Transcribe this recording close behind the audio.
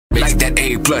like that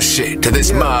A+ shit to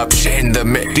this mob shit in the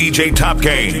mix. DJ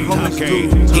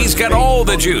Topcane. He's got all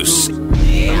the juice.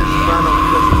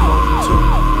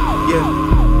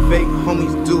 Yeah, fake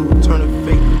homies do turn it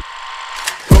fake.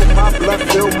 Roll my blunt,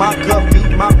 fill my cup,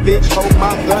 beat my bitch, hold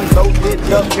my gun,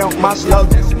 loaded up, count my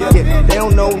slugs. Yeah, they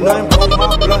don't know nothing, roll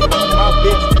my blunt, beat my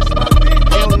bitch.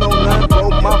 They don't know nothing,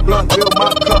 roll my blunt, fill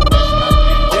my cup.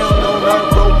 They don't know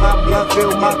nothing, roll my blunt,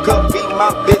 fill my cup, beat my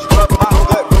bitch, rub my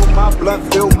gut, roll my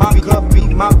blunt, fill my cup,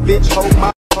 beat my bitch, hold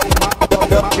my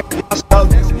gun up, count my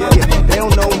slugs. Yeah, they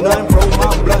don't know nothing, roll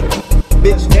my blunt,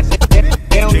 bitch.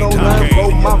 They don't know nothing,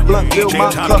 roll my blunt, fill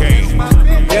my cup. They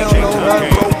don't know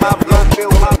nothing, roll my blunt,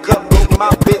 fill my cup, beat my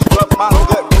bitch, rub my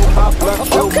gut, roll my blunt,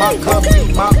 fill my cup,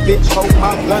 beat my bitch, hold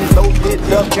my gun,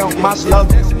 loaded up, count my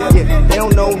slugs. Yeah, they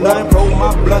don't know nothing, roll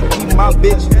my blunt, beat my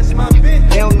bitch.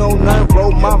 They don't know nothing,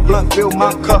 roll my blunt, fill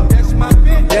my cup. They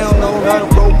don't know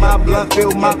nothing, roll my blunt,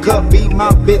 fill my cup, beat my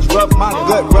bitch, rub my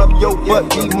gut, rub your butt,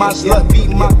 beat my slut, beat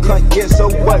my cunt. Yeah, so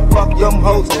what? Fuck them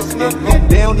hoes.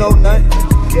 They don't know nothing.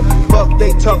 Fuck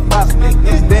they talk about,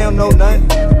 niggas, they don't know nothing.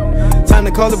 Time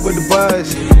to call it with the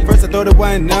buzz. First I thought it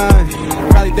wasn't none.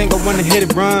 Probably think I wanna hit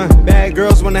it run. Bad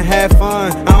girls wanna have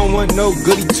fun. I don't want no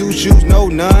goody two shoes, no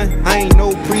none. I ain't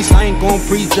no priest, I ain't gon'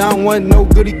 preach. I don't want no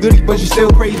goody goody, but you still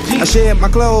crazy. I share my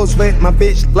clothes with my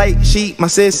bitch like she my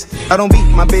sis. I don't beat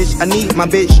my bitch, I need my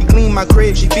bitch. She clean my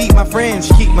crib, she feed my friends.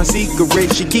 She keep my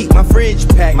cigarette, she keep my fridge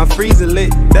packed, my freezer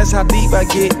lit. That's how deep I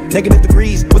get. Negative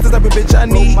degrees, what the type of bitch I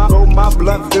need? Roll my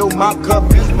blunt, fill my cup,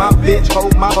 beat my bitch,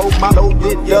 hold my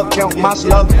loaded up, count my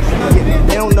slugs. Yeah,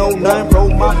 they don't know nothing, roll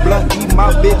my blunt, beat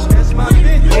my bitch.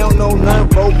 They don't know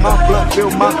nothing, roll my blunt,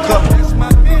 fill my cup.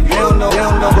 They don't know,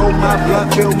 roll my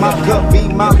blunt, fill my cup,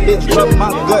 beat my bitch, rub my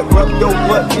gut, rub your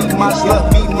butt, beat my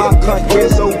slut, beat my cunt. Yeah,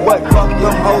 so what? Fuck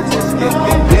them hoes.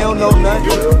 They don't know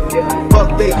nothing.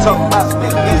 Fuck they talk about,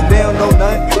 niggas, they don't know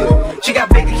nothing. She got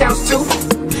big accounts too.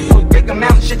 Big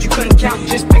amount of shit you couldn't count.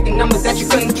 Just picking numbers that you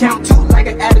couldn't count to. Like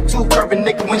an attitude, curving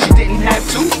nigga when she didn't have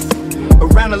to.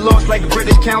 Around the laws like the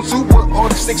British Council. With all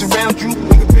the sticks around you,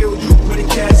 we can build you with a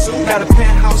castle. Got a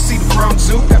penthouse, see the Bronx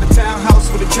Zoo. Got a townhouse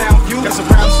with a town view. Got some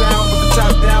round sound with the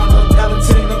top down.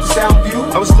 $1.10 of the sound view.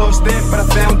 I was lost then, but I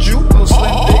found you. Little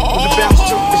slim dick with the bounce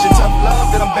too. It's your tough love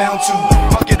that I'm bound to.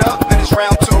 Fuck it up, then it's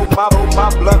round two. Hold my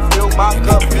blood, fill my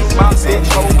cup, beat my bitch.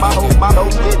 Hold my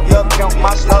loaded up, count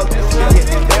my slugs. Yeah,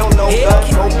 they don't know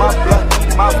nothing, roll my blood,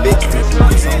 beat my bitch.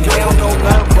 They don't know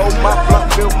nothing, roll my blood,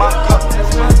 fill my cup.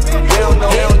 They don't know,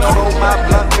 roll my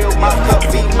blood, fill my cup,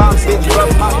 beat my bitch,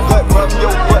 rub my gut, rub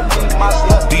your butt, beat my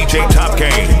slut. DJ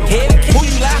Topcane. Who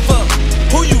you laugh for?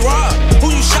 Who you rob?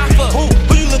 Who you shot for?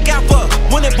 Who you look out for?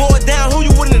 When it boiled down, who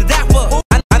you willing to die for?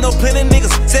 I know plenty niggas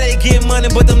say they get money,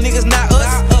 but them niggas not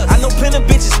us. I know plenty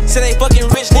bitches say they fucking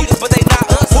rich niggas, but they not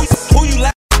us. Who you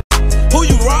laugh? Who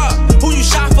you rob? Who you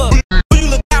shot for? Who you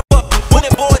look out for? When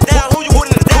it boiled down, who you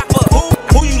willing to die for?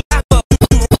 Who you laugh for?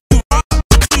 Who you rob?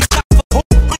 Who you shot for? Who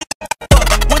you laugh for?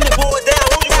 When it boiled down,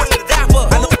 who you willing to die for?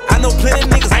 I know plenty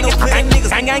niggas. I know plenty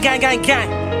niggas.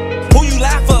 Gang. Who you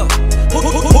laugh for?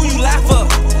 Who you laugh for?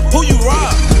 Who you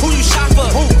rob? Who you shot for?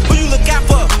 Who you look out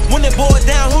for? When it boiled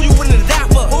down, who you willing to die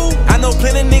for? I know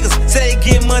plenty niggas say they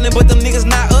get money, but them niggas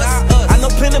not us. I know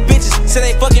plenty bitches say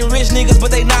they fucking rich niggas,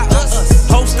 but they not us.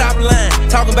 Ho, stop lying,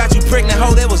 talking about you pregnant,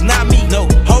 ho, that was not me. No,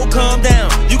 ho, calm down,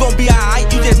 you gon' be alright,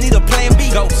 you just need a plan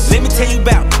B. Go, let me tell you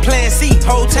about plan C.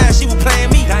 Whole time she was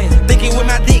playing me, thinking with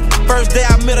my dick. First day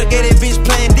I met her, gave that bitch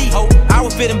plan D. I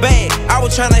was feeling bad, I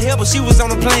was trying to help her, she was on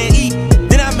the plan E.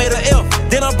 Then I made her F,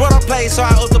 then I brought her play, so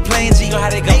I upped the plan G. You know how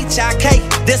they go? HIK,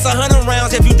 that's 100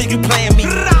 rounds if you think you playing me.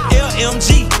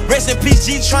 LMG, rest in peace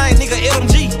G-Train, nigga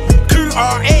LMG.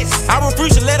 QRS, I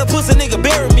refuse to let a pussy nigga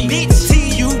bury me. Bitch,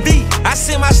 TUD, I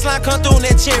send my slime come through in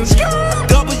that cherry.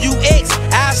 WX,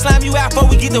 I'll slime you out before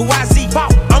we get to YZ.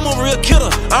 I'm a real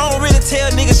killer, I don't really tell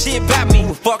niggas shit about me. Who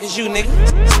the fuck is you, nigga?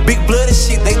 Big blooded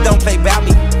shit, they don't play about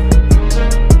me.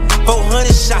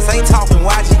 400 shots, I ain't talking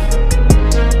YG.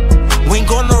 We ain't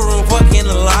going to the room, fuck in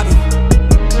the lobby.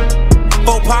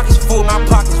 4 pockets full, my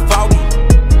pockets foggy.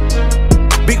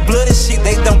 Big blooded shit,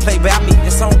 they don't play about me,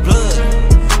 it's on blood.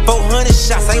 400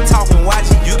 shots, I ain't talking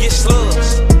YG, you get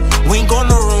slugs. We ain't going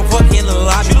to the room, fuck in the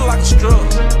lobby. You look like a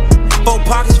strug. 4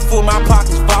 pockets full, my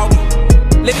pockets foggy.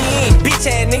 Let me in, bitch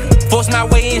ass nigga. Force my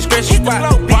way in, stretch your spot.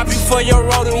 Pop you for your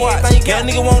road and watch. Young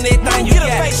nigga want everything you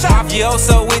got.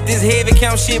 Mafioso with this heavy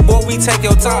count shit, boy, we take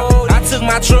your top. I took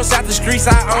my trust out the streets,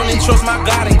 I only trust my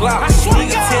God and Glock.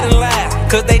 Niggas tell the lie,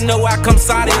 cause they know I come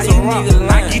solid as a rock.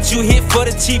 I get you hit for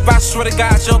the cheap, I swear to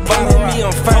God, your body me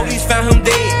on fire. Police found him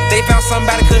dead, they found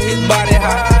somebody cause his body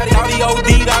hot. All the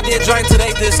OD'd out there drank till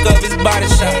they discovered his body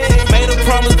shot. Made a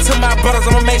promise to my brothers,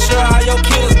 I'ma make sure all your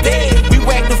killers dead. We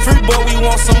whack the fruit, boy, we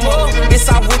want some more. It's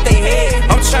off with they head.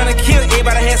 I'm tryna kill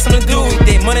everybody, had something to do with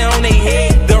that. Money on they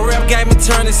head. The rap got me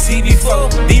turn to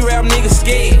CB4. These rap niggas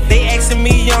scared. They asking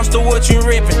me, youngster, what you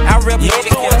rippin'? I rep no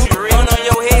count. Run on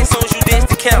your head, soon as you ditch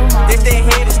the count. That's they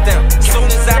head is down. Soon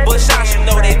as I bust shots, you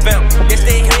know they bounce. That's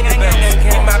they head is bounce.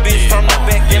 Get my bitch from the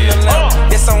back, them the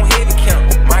lamp. That's on heavy count.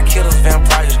 My killers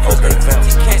vampires, cause they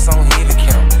bounce. Cats on heavy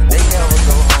count. They never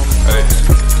go home. Hey,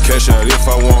 cash out if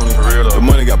I want it. The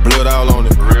money got blood all on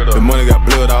it. The money got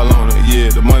blood all on it. Yeah,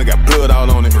 the money got blood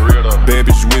all on it. Bad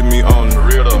bitches with me on it.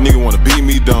 The nigga wanna beat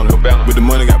me down it. But the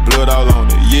money got blood all on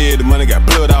it. Yeah, the money got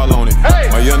blood all on it.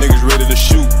 My young niggas ready to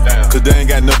shoot, cause they ain't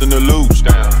got nothing to lose.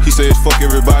 He says fuck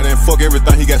everybody and fuck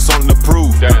everything, he got something to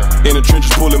prove. In the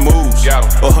trenches pulling moves,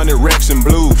 100 racks and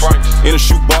blues. In a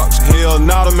shoebox, hell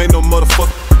nah, them ain't no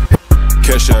motherfucker.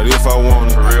 Cash out if I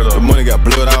want it. The money got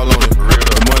blood all on it.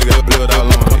 The money got blood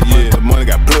all on it. Yeah, the money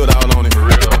got blood all on it.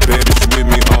 Bad bitch with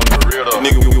me on it.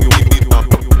 Nigga, we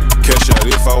cash out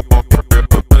if I want it.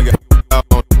 The money got blood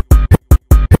all on it.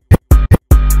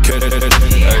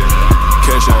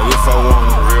 Cash out if I want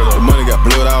it. The money got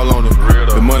blood all on it.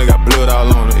 The money got blood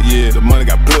all on it. Yeah, the money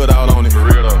got blood all on it.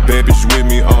 Bad bitch with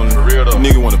me on it.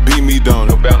 Nigga wanna beat me down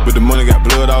it. But the money got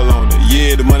blood all on it.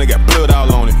 Yeah, the money got blood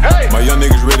all on it. My young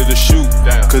niggas ready to shoot,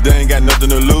 cause they ain't got nothing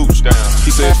to lose. He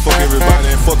says fuck everybody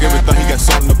and fuck everything, he got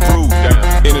something to prove.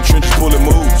 In the trenches pulling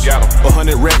moves,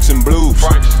 100 racks and blues.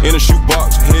 In a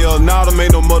shoebox, hell nah, them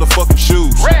ain't no motherfucking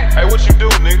shoes. Hey, what you do,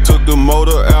 nigga? Took the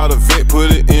motor out of it,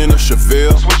 put it in a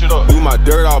Chevelle. Switch it up. Do my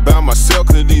dirt all by myself,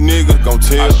 cause these niggas gon'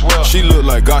 tell. She look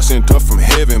like God sent her from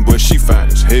heaven, but she fine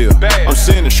as hell. I'm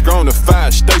sending strong to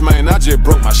 5 states, man, I just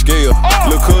broke my scale.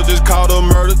 Look, cuz just called a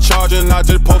murder charge and I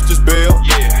just posted his bail.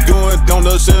 Doing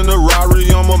donuts in the Rari,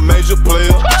 I'm a major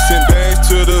player. Send bags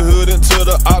to the hood and to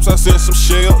the ops, I sent some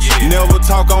shells. Never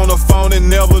talk on the phone and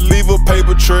never leave a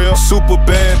paper trail. Super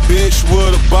bad bitch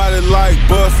with a body like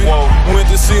Buffy. Went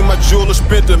to see my jeweler,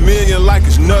 spent $1 million like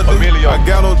it's nothing. I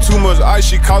got on too much ice,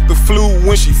 she caught the flu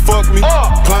when she fucked me.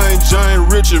 Plain Jane,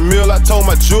 Richard Mill, I told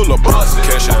my jeweler, bust it.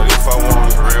 Cash out if I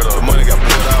want it. The money got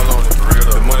blood all on it.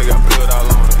 The money got blood all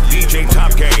on it. DJ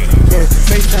Topcane. Yeah,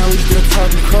 FaceTime, we still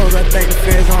talking codes. I think the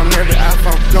feds on every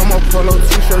iPhone. No more polo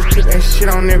t-shirts, put that shit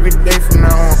on every day from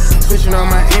now on. Switching on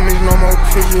my image, no more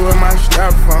picture with my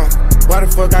styrofoam. Why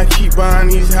the fuck I keep buying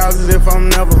these houses if I'm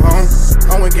never home?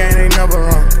 I'm with gang, they never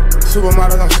wrong.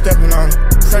 Supermodels, I'm stepping on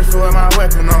them. Search for my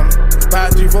weapon on me. Buy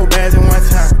 3-4 bags in one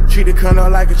time. Treat the condo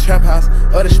like a trap house.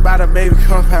 Other spot a baby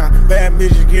compound. Bad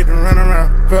bitches get to run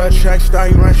around. Bro, track star,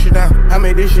 you run shit down. I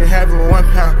made this shit happen with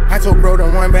 £1. I told bro to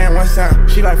one band, one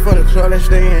sound. She like, for the club, let's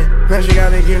stay in. Now she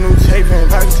gotta get new tape in.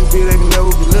 Pockets too big, they can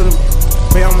never belittle me.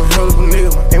 Man, I'm a hell of a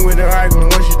nigga. Ain't with the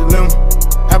argument, one shit dilemma.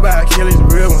 How about I kill is the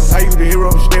real one? How you the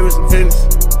hero, stay with some business?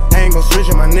 I ain't gon'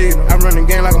 switch on my nigga. I run the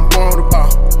game like I'm born with a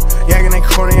ball. Yaggin' ain't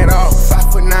corny at all.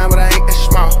 5'9", but I ain't that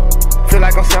small. Feel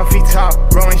like I'm 7 feet tall.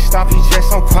 Bro ain't stop, he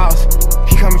just on pause.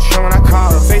 He coming true when I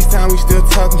call him. FaceTime, we still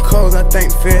talking codes. I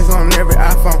think the feds on every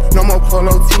iPhone. No more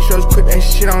polo t-shirts, put that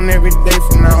shit on every day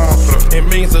from now on. It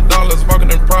means $1, walking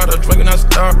in Prada, drinking out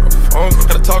styrofoam.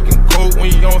 Gotta talking code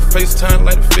when you on FaceTime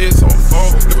like the feds on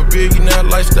phone. Live a billionaire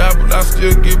lifestyle, but I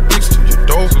still get bricks to your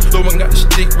door. Little one got the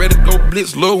stick ready to go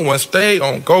blitz. Little one stay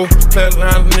on go.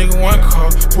 Flatline nigga, one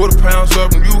car. Put the pounds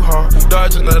up and you hard.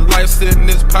 Dodging the light, sitting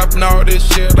this popping all this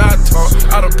shit I talk.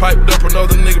 I done piped up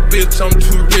another nigga, bitch, I'm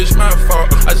too rich, my fault.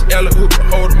 I just alley hoop a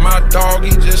hold of my dog, he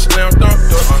just slam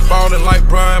dunked up. I'm ballin' like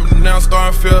Brian, but now I'm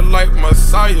starting to feel like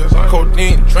Messiah.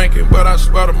 Codeine drinking, but I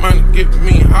swear the money get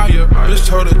me higher. Just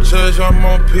told the judge I'm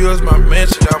on pills, my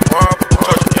mansion got marble.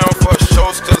 Touchdown for a show,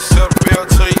 still sell the bill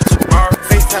till you tomorrow.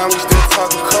 FaceTime, we still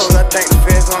talking codes. I think the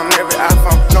feds on every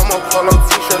iPhone. No more polo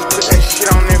t-shirts, put that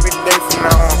shit on every day from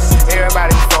now on.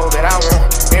 Everybody sold that I want.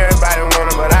 Everybody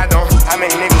want it, but I don't. I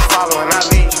make niggas follow and I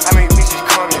leave. I make bitches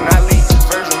come and I leave.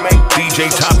 Virgil make DJ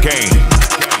Topcane.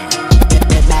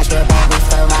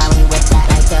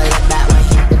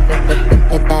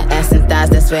 Hit that ass and thighs,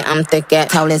 that's where I'm thick at.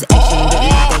 Told his action, get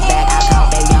my dick back. I call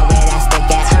they know where that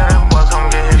stick at. Tell them boys come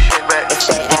get his shit back. If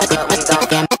they act up, we gon'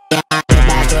 get my drip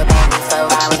back, drip back. So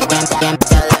I was damn,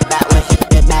 tell it back with your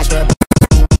drip back, drip back.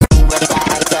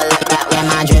 Tell it back with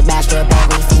my drip back, drip back.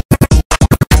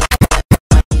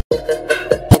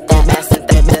 Hit that ass and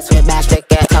thick, that's where back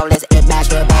stick at. Told his drip back,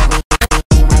 drip back.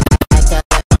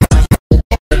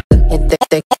 Hit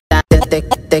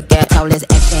thick at. Told his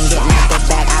action, get my dick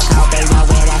back. I call they know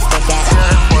where that stick at.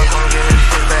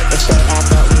 If they act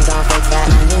up, we gon' fix that.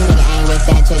 You nigga ain't with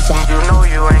that chit chat. You know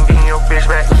you ain't getting your bitch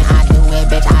back. I do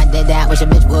it, bitch, I did that. Wish a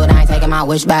bitch would, I ain't taking my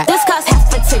wish back. This cost half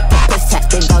a ticket, piss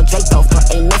tax, then go call Draco for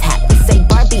a mishap. It say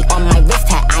Barbie on my wrist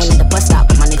hat. I ain't at the bus stop,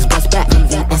 but my niggas bust back.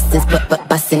 VS is but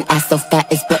bustin', ass so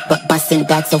fat is but bustin',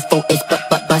 bag so full is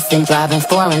but bustin', driving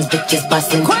foreigns, bitches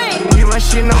bustin'. Get my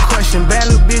shit, no question. Bad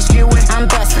little bitch, get wet. I'm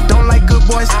bustin'. Don't like good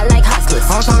boys, I like hustlers.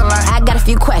 I'm talking like I got a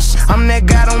few questions. I'm that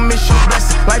guy, don't miss your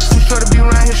blessing. Life's too short to be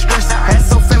around here stressing. Ass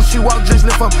so fat, she walk, dress,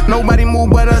 lift up. Nobody move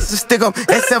but us to stick up.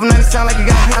 S790 sound like it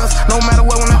got hiccups. No matter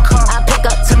what, when I call, I pick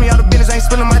up. tell me all the business, I ain't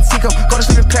spilling my teacup. Go to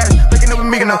sleep in Paris, waking up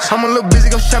with me enough. I'm a little busy,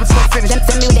 go shopping till I finish.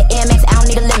 Send me the AMX, I don't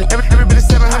need a limit. Every bit of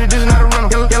 700, this is not a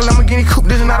rental. Yellow Lamborghini coupe,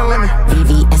 this is not a limit.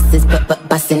 VVS is but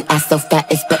bustin', ass so fat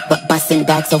is but bustin',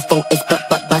 bag so full is but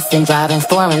bustin', driving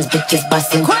foreigns, bitches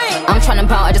bustin'. I'm tryna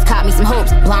ball, I just caught me some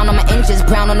hoops. Blonde on my inches,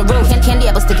 brown on the roof. Candy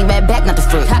apple, sticky red back, not the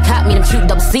fruit. Caught me them cute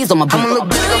double C's on my boot. I'm a little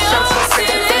busy, go shopping till I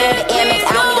finish. Send me the AMX,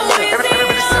 I don't need a limit. Every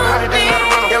bit of 700, this is not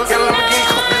a rental. Yellow Lamborghini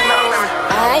coupe, this is not a limit.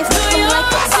 I fucking like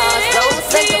the boss, those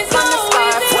seconds on the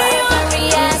scarf.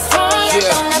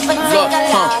 Look,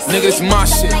 nigga, it's my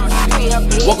shit.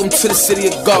 Welcome to the city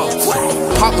of God.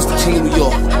 Pop was the king of New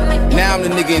York. Now I'm the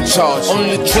nigga in charge.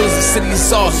 Only the drillers, the city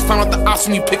is ours. Find out the ops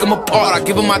when you pick them apart. I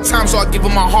give them my time, so I give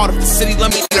them my heart. If the city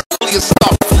let me get a really a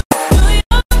start.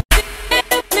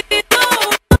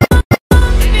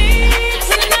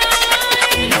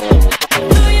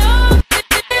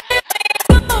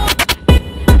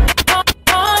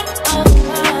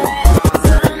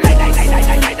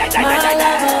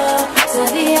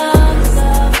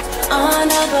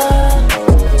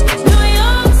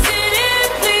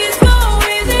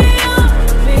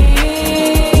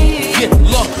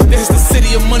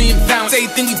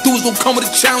 Everything we do is gon' come with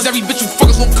a challenge. Every bitch you fuck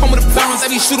is gon' come with a balance.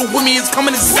 Every shooter with me is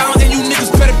coming in silence. And you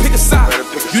niggas better pick a side.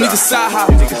 You niggas side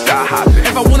hop.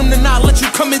 If I want them to not let you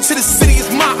come into the city,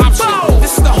 it's my option.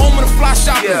 This is the home of the fly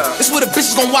shopping. This is where the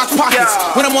bitches gon' watch pockets.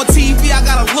 When I'm on TV, I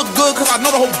gotta look good, cause I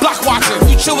know the whole block watching. If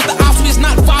you chill with the ops, we is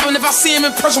not vibing. If I see him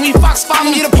in person, we fox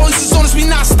following. Yeah, the police is on us, we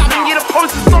not stopping. Yeah, the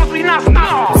police is on us, we not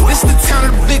stopping. This is the town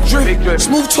of the big drip.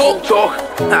 Smooth talk.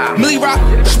 Millie rock.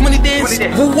 Money dance.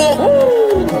 Woo walk.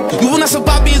 You will not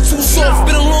survive being too soft.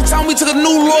 Been a long time, we took a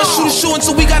new law. Shoot a show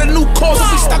until we got a new cause.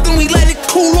 If we stop, then we let it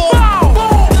cool off.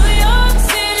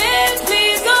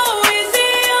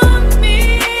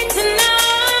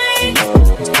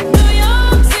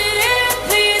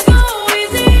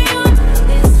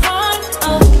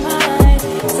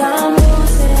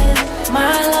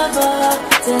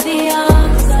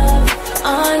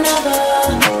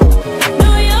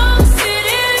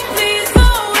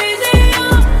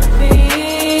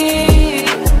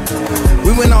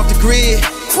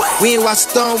 We ain't watched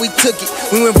Stone, we took it.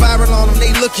 We went viral on them, they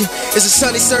looking. It's a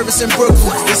Sunday service in Brooklyn.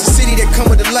 It's a city that come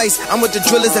with the lights. I'm with the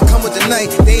drillers that come with the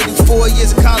night. They ain't do 4 years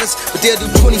of college, but they'll do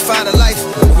 25 to life.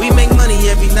 We make money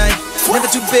every night, never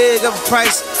too big of a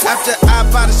price. After I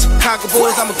buy the Chicago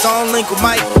Bulls, I'ma go on link with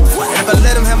Mike. And if I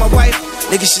let him have my wife,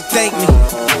 niggas should thank me.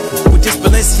 With this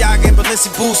Balenciaga and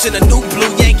Balenci boots and a new blue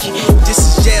Yankee. This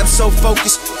is I'm so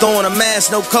focused, throwing a mask,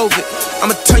 no COVID.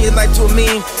 I'ma turn your life to a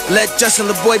meme, let Justin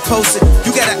LeBoy post it. You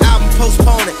got an album,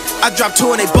 postpone it. I dropped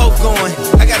 2 and they both going.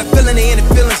 I got a feeling they in the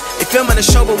feelings. They filming the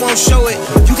show but won't show it.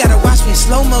 You gotta watch me in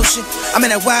slow motion. I'm in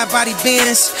that wide body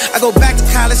Benz. I go back to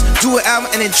college, do an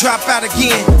album and then drop out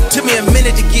again. Took me a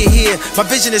minute to get here. My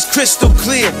vision is crystal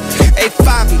clear. Hey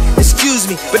Fabi, excuse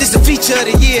me, but it's the feature of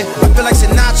the year. I feel like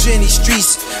Sinatra in these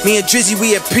streets. Me and Drizzy,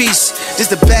 we at peace. Just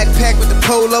a backpack with the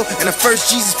polo and the first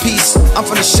Jesus piece. I'm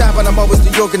from the shop and I'm always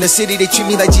New York in the city. They treat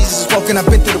me like Jesus is walking. I've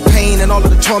been through the pain and all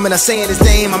of the torment. I say in his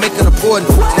name, I'm making a report.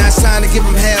 Now it's time to give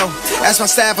him hell. Ask my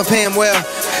staff, I pay him well.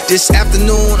 This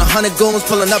afternoon, 100 goons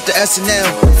pulling up to SNL.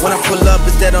 When I pull up,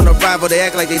 it's dead on arrival. They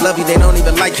act like they love you, they don't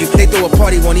even like you. They throw a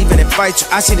party, won't even invite you.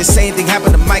 I see the same thing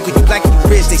happen to Michael. You black and you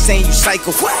rich, they saying you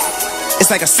psycho. It's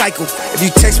like a cycle. If you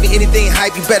text me anything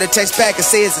hype, you better text back and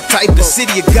say it's a typo. The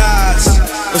city of gods,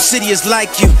 no city is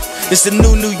like you. It's the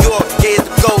new New York, yeah, it's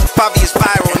the gold. Bobby is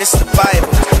viral, and it's the Bible.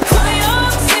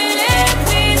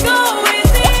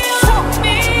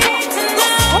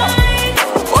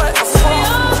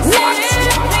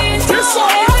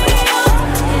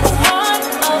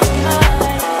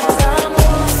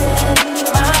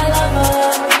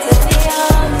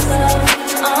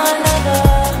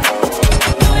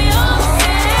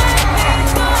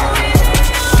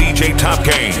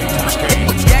 Topcane.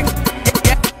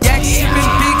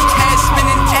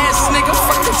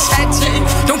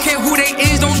 Don't care who they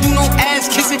is, don't do no ass.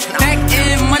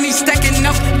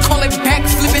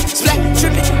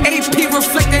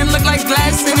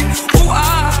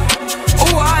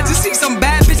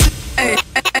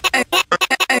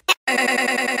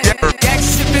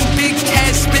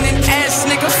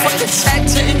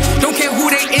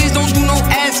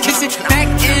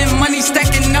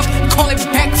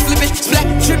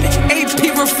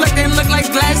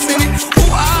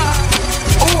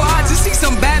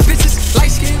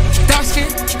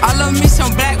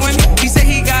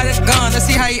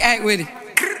 with it.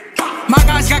 My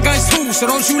guys got guns too, so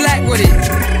don't you lack with it.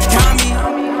 Got me,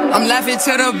 I'm laughing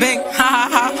to the bank,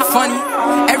 ha ha ha, funny.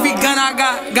 Every gun I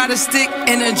got a stick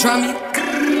and a drummy.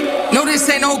 No, this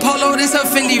ain't no polo, this a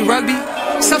Fendi rugby.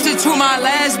 Substitute my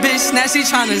last bitch, now she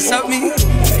tryna suck me.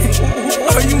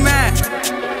 Are you mad?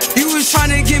 You was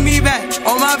tryna get me back,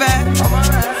 oh my bad.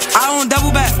 I don't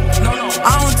double back,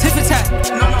 I don't tip a tap.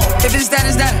 If it's that,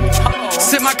 it's that.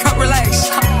 Sip my cup, relax.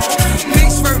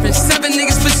 Big swerving, 7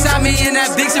 niggas beside me in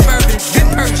that big Suburban. Been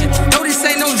purging, no this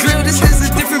ain't no drill, this is a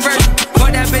different version.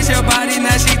 But that bitch her body,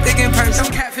 now she thinking person.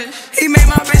 He made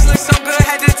my bitch look so good,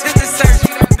 had to tip the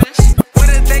surgery. What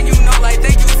a thing you know, like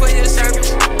thank you for your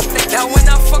service. Now when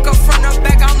I fuck up front or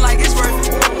back, I'm like it's worth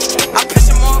it. I piss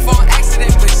him off on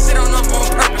accident, but sit on them on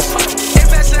purpose.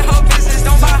 Invest in her business,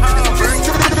 don't buy her a bird.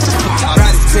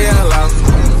 Ride the tail out.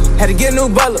 Had to get a new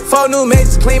butler, 4 new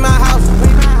maids to clean my house.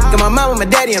 Got my mama, my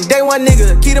daddy, I'm day one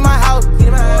nigga, key to my house.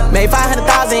 Made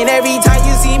 500,000 every time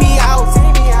you see me out.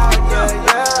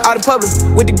 All the public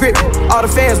with the grip, all the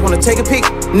fans wanna take a pic.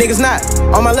 Niggas not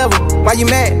on my level, why you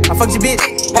mad? I fucked your bitch,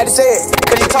 had to say it,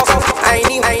 cause you talk so I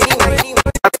ain't even.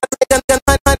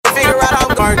 Figure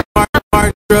out I'm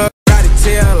mark drug, got it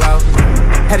tail out.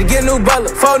 Had to get a new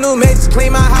butler, 4 new maids to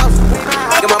clean my house.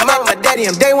 Got my mama, my daddy,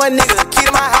 I'm day one nigga, key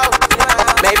to my house.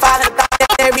 Made 500,000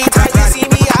 every time you see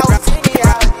me out.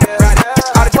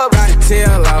 All the public, got it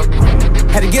tail out.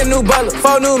 Had to get a new butler,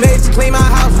 4 new maids to clean my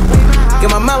house. Got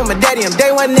my mama, my daddy, I'm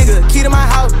day one nigga, key to my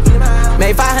house.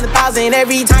 Made 500,000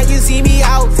 every time you see me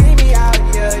out.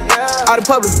 All the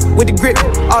public with the grip,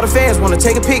 all the fans wanna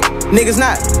take a pic. Niggas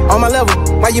not on my level,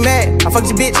 why you mad? I fucked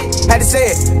your bitch, had to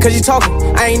say it, cause you talking.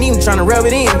 I ain't even tryna rub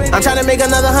it in. I'm tryna make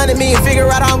another 100 million, figure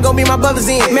out how I'm gonna be my brothers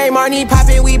in. Made Marnie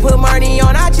poppin', we put Marnie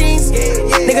on our jeans.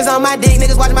 Niggas on my dick,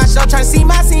 niggas watching my show, tryna see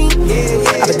my scene.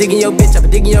 I been digging your bitch,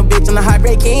 on the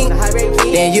Heartbreak King.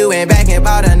 Then you went back and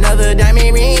bought another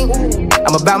diamond ring.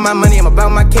 I'm about my money, I'm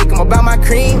about my cake, I'm about my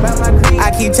cream.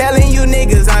 I keep telling you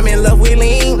niggas I'm in love with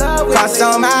lean. Cross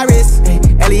on my wrist,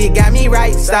 Elliot got me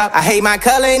right, stop. I hate my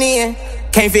color in,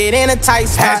 can't fit in a tight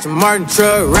spot. Aston Martin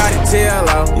truck, ride the tail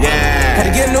out. Had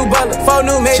to get a new butler, 4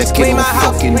 new maids to clean my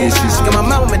house. Got my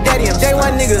mama, my daddy, I'm day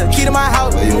one nigga, key to my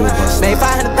house. Made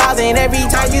 500,000 every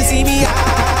time you see me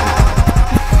out.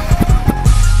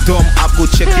 Dumb app, go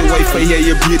check your Wi-Fi, here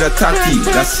you breed a tatty.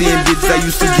 That same bitch that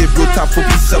used to give bro tap for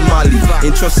piece of Mali.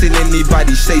 Ain't trusting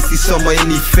anybody, shasty summer in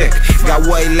effect. Got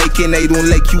what I like and I don't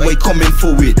like you, I coming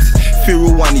for it.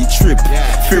 Pharaoh want he trip,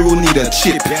 Pharaoh need a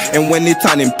chip. And when it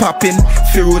turn him popping,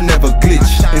 Pharaoh never glitch.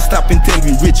 And stop and tell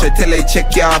me rich, I tell I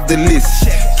check you off the list.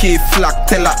 K-Flock,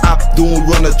 tell her app, don't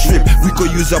run a trip. We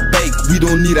could use a bike, we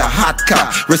don't need a hot car.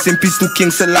 Rest in peace to King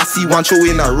Selassie, want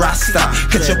you in a rasta.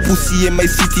 Catch a pussy in my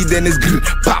city, then it's grr,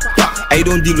 bop, bop. I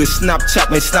don't deal with Snapchat,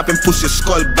 my snap and push your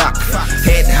skull back.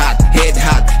 Head hot, head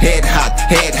hot, head hot,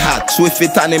 head hot. So if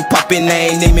it on him popping,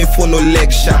 I ain't aiming for no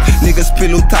leg shot. Niggas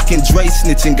pillow talking, dry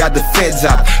snitching, got the feds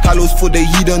out. Hollows for the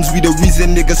heathens, we the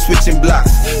reason niggas switching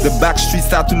blocks. The back streets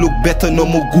start to look better, no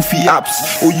more goofy apps.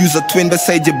 Or use a twin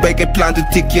beside your bike and plan to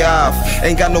take you off.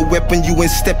 Ain't got no weapon, you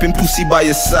ain't stepping pussy by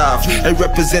yourself. I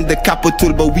represent the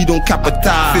capital, but we don't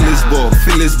capital. Phillipsburg,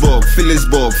 Phillipsburg,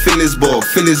 Phillipsburg, Phillipsburg,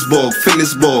 Phillipsburg,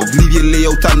 Phillipsburg. Leave your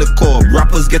layout on the curb.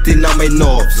 Rappers getting on my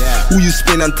nerves. Who you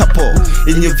spin on top of?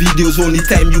 In your videos, only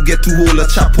time you get to hold a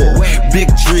chopper. Big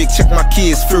Drake, check my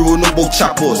case. Pharaoh no about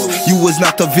choppers. You was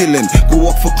not a villain. Go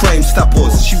work for Crime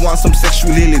Stoppers. She wants some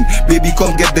sexual healing. Baby,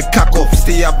 come get the cock up.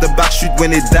 Stay up the back street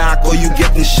when it's dark or you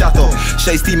getting shot up.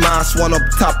 Shiesty mask, one up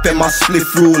top and my split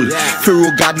rule.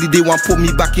 Pharaoh godly, they want put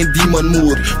me back in demon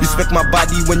mode. Respect my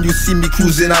body when you see me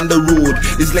cruising on the road.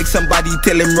 It's like somebody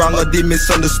tell him wrong or they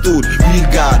misunderstood. Real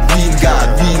God, real God,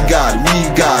 real God,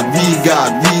 real God, real God,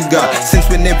 real God. Since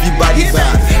when everybody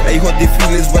bad, I hurt the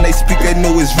feelings when I speak, I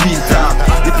know it's real talk.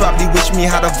 They probably wish me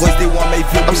had a voice, they want my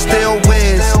view. I'm still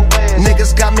whiz,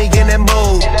 niggas got me in that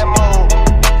mode.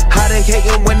 How they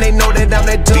hating when they know that I'm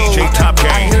that dude? DJ Topcane.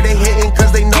 I hear they hating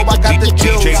cause they know I got the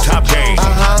juice. DJ Topcane.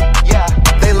 Yeah.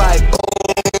 They like, oh,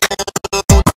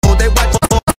 they like,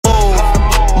 oh,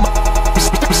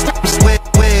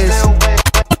 whiz,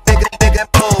 nigga,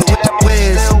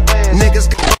 whiz, niggas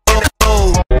in that mode.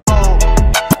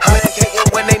 How they hating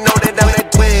when they know that I'm that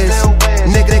whiz?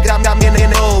 Nigga, got me in that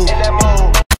mode.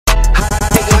 How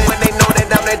they hating when they know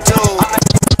that I'm that dude?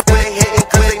 They hating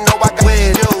cause they know I got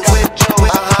whiz.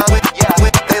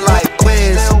 They like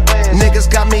whiz, niggas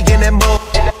got me in that mode.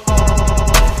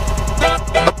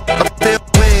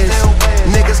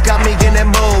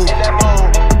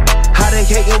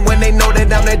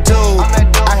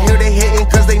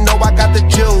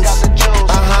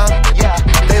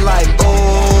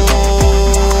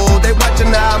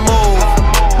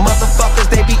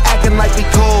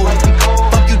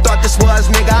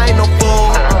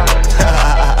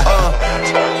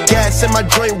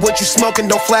 what you smoking,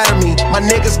 don't flatter me. My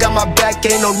niggas got my back,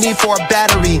 ain't no need for a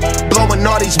battery. Blowing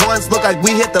all these ones, look like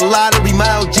we hit the lottery. My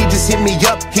LG just hit me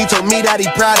up, he told me that he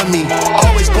proud of me.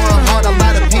 Always going hard, a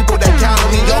lot of people that count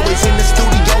on me. Always in the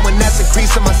studio and that's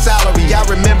increasing my salary. I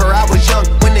remember I was young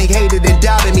when they hated and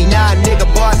doubted me. Now a nigga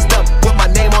bossed up, put my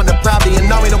name on the property.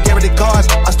 And no, we don't care what it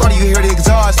costs. I started, you hear the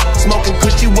exhaust. Smoking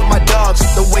cushy with my dogs.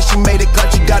 The way she made it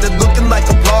cut, you got it looking like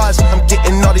applause. I'm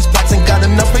getting all these plaques and got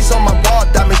enough space on my wall.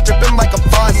 Diamonds dripping like a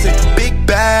faucet. Big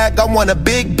bag, I want a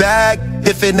big bag.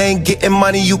 If it ain't getting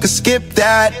money, you can skip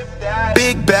that.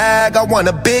 Big bag, I want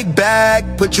a big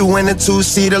bag. Put you in a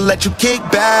two-seater, let you kick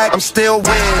back. I'm still with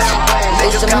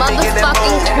It's the motherfucking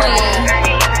queen.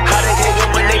 How they hate it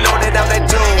when they know that I'm that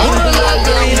dude. NBA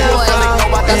young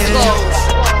boy. Let's go.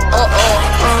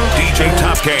 DJ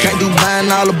Topcane. Can't do buying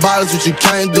all the bottles, what you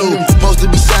can't do. Supposed to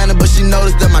be shining, but she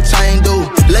noticed that my chain do.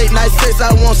 Late night sex,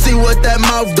 I won't see what that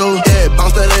mouth do. Yeah,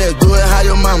 bounce that ass, do it how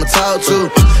your mama talk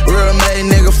to. Real made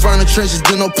nigga from the trenches,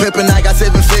 do no pimpin'. I got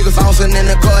 7 figures, bouncing in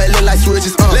the car, it look like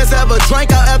switches. Let's have a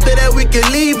drink out after that, we can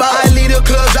leave out. I leave the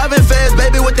club, driving fast,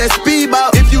 baby, with that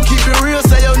speedball. If you keep it real,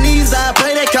 say your knees out,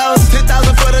 pay that cost.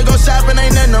 10,000 for to go shopping,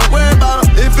 ain't nothing to worry about.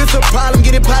 If it's a problem,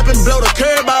 get it poppin', blow the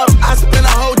curb out. I spend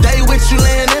a whole day with you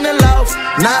laying in the loft.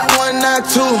 Not one, not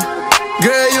two,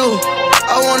 girl, you,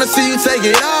 I wanna see you take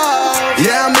it off.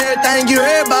 Yeah, I'm everything you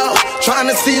heard about, trying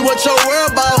to see what your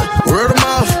world about. Word of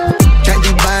mouth. Can't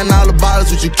be buying all the bottles,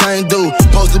 what you can't do.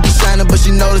 Supposed to be shining, but she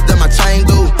noticed that my chain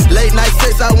do. Late night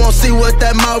sex, I won't see what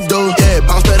that mouth do. Yeah,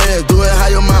 bounce that ass, do it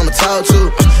how your mama talk to.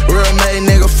 Real made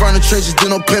nigga from the trenches, do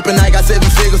no pimpin'. I got 7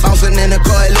 figures, bouncing in the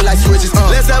car, it look like switches.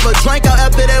 Let's have a drink out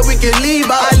after that, we can leave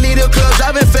out. I leave the club,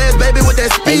 driving fast, baby, with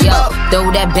that speed out. Throw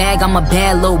that bag, I'm a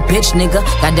bad little bitch, nigga.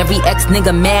 Got every ex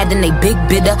nigga mad and they big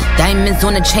bidder. Diamonds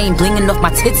on the chain, blingin' off my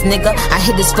tits, nigga. I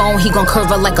hit his phone, he gon' curve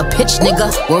her like a pitch,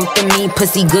 nigga. Worth the mean,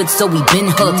 pussy good, so we been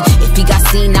hooked. If he got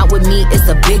seen out with me, it's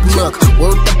a big look.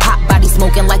 Worth the pop, body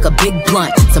smoking like a big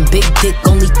blunt. Some big dick,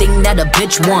 only thing that a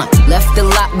bitch want. Left the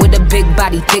lot with a big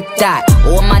body, thick dot.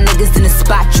 All my niggas in the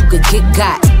spot, you could get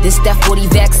got. This that 40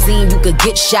 vaccine, you could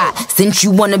get shot. Since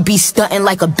you wanna be stunting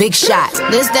like a big shot.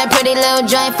 This that pretty little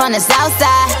joint from the south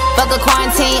side. Fuck a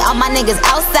quarantine, all my niggas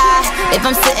outside. If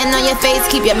I'm sitting on your face,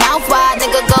 keep your mouth wide.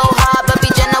 Nigga go hard, but be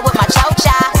gentle with my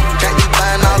chow-chow. Can't be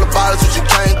buying all the bottles, what you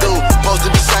can't do. Supposed to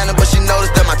be shining, but she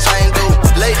noticed that my chain do.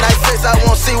 Late night sex, I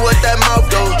won't see what that mouth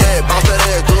do. Yeah, bounce that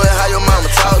ass, do it how your mama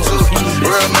talk to.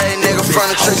 Real made nigga from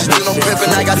the trenches, do no pimpin'.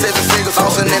 I got 7 figures,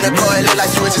 bouncing in the car, it look like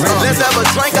switches. Let's have a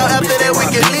drink out after that, we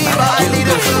can leave out. I need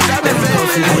a club, I've been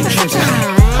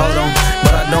hold on,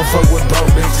 but I don't fuck with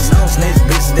broke bitches. Snitch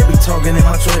bitches, they be talking in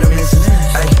my Twitter mentions.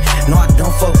 Ay, no, I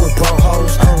don't fuck with broke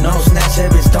hoes. No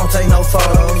Snapchat, bitch, don't take no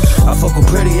photos. I fuck with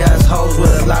pretty ass hoes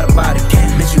with a lot of body.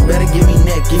 Bitch, you better give me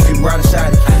neck if you brought a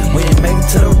shot. We didn't make it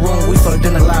to the room, we fucked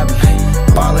in the lobby.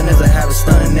 Ballin' is a habit,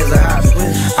 stunning is a hobby.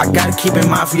 I gotta keep it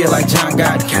mafia like John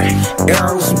Gotti.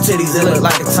 Arrow with some titties, it look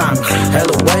like a Tommy.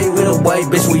 Hella way with a way,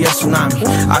 bitch, we a tsunami.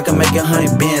 I can make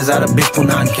 100 bins out of big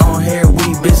punani. Long hair,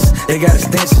 weed bitches, they got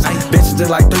extensions. Bitches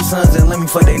just like 3 sons and let me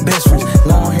fuck they best friends.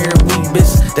 Long hair, weed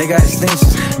bitches, they got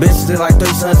extensions. Bitches just like 3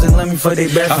 sons and let me fuck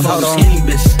they best friends. I fuck skinny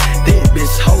bitch, thick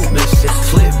bitch, hoe bitch,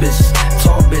 flip bitch,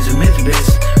 tall bitch, mid bitch,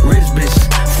 rich bitch,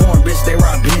 foreign bitch, they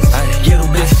rock bitch. Get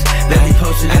them bitch, let me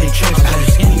post it in the trenches.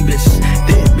 Skinny bitch,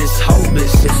 thick bitch, hoe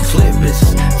bitch, flip bitch,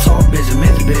 tall bitch,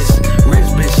 mid bitch, rich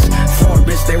bitch, foreign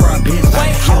bitch, they rock bitch.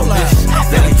 Wait, hold up.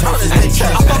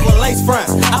 I fuck with lace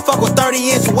fronts, I fuck with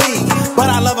 30-inch weed, but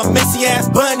I love a messy ass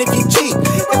bun if you cheat.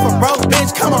 If a broke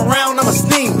bitch come around, I'ma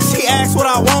sneeze. She asks what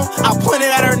I want, I point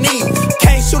it at her knees.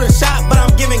 Can't shoot a shot, but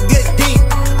I'm giving good deep.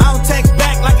 I don't text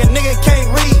back like a nigga can't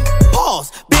read.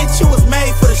 Pause, bitch, you was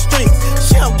made for the streets.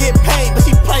 She don't get paid, but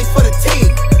she plays for the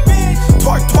team.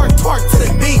 Twerk, twerk, twerk to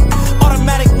the beat.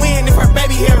 Automatic win if her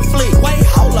baby hair flee. Wait,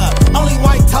 hold up, only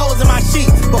white toes in my sheets.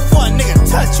 Before a nigga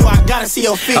touch you, I gotta see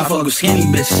your feet. I fuck with skinny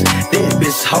bitch, thick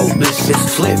bitch, hoe bitch,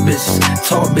 flip bitch,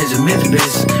 tall bitch, mid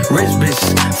bitch, rich bitch,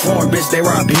 foreign bitch, they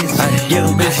rock bitch. Get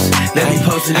them bitch, let me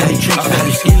post it in the trenches. I fuck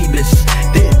with skinny bitch,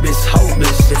 thick bitch, hoe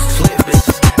bitch, flip bitch,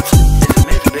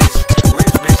 mid bitch,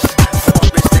 rich bitch, foreign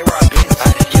bitch, they rock bitch.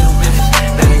 Get them bitch,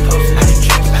 let me post it in the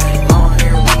trenches. Long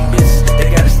hair, weed bitch,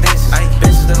 they got extensions.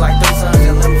 Bitches that like 3 sons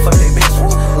and let me fuck they bitch.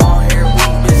 Long hair,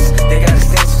 weed bitch, they got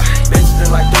extensions. Bitches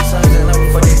that like 3 sons and let me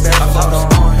fuck they bitch. I fuck on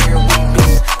long hair, weed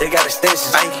bitch, they got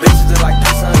extensions. Bitches that like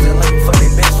 3 sons and let me fuck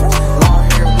they bitch. Long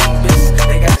hair, weed bitch,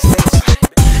 they got extensions.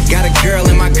 Got a girl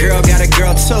and my girl got a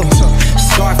girl too.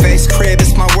 Scarface crib,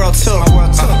 it's my world too.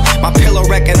 My pillow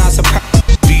wreck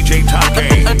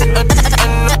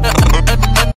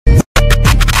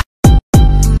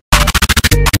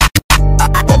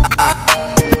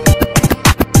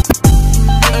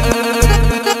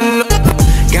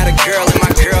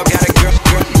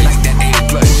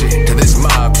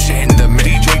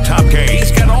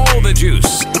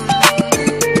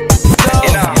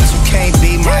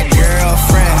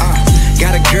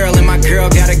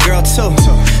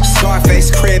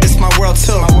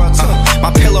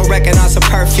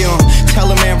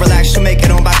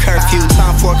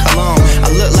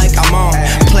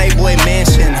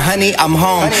honey, I'm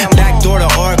home. Back door to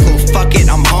Oracle, fuck it,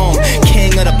 I'm home.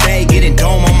 King of the Bay, getting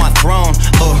dome on my throne.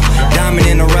 Oh, diamond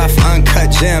in the rough,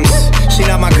 uncut gems. She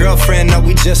not my girlfriend, no,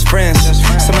 we just friends.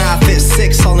 Somehow I fit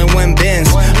 6 all in one Benz.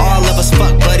 All of us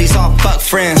fuck buddies, all fuck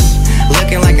friends.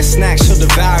 Looking like a snack, she'll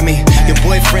devour me. Your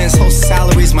boyfriend's whole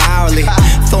salary's my hourly.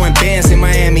 Throwing bands in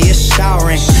Miami, it's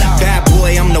showering. Bad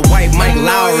boy, I'm the white Mike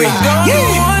Lowry.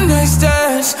 Yeah. One night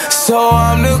stands, so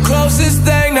I'm the closest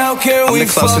thing. Now can we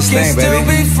fuck and still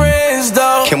be friends,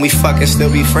 though? Can we fuck and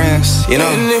still be friends, you know?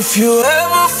 And if you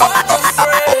ever fuck a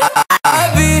friend,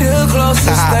 I'd be the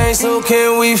closest thing. So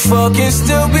can we fuck and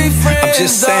still be friends, I'm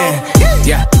just saying.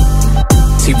 Yeah,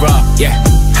 T-Raw, yeah.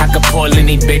 I could pull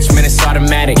any bitch, man, it's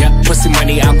automatic. Pussy,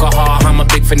 money, alcohol, I'm a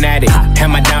big fanatic.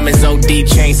 Have my diamonds OD,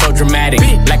 chain so dramatic.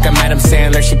 Like I'm Adam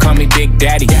Sandler, she call me Big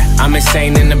Daddy. I'm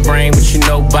insane in the brain, but you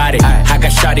know about it. I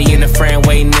got shawty in the frame,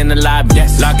 waiting in the lobby.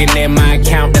 Logging in my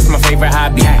account, that's my favorite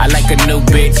hobby. I like a new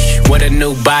bitch with a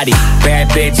new body. Bad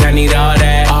bitch, I need all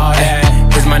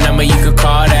that. Here's my number, you could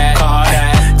call that.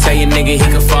 Tell your nigga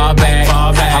he could fall back.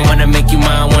 I wanna make you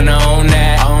mine, wanna own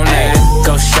that.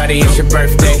 Go shawty, it's your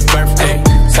birthday.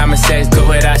 Simon says, do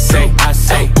what I say.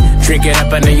 Drink it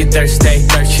up, I know you thirsty.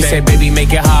 She said, baby,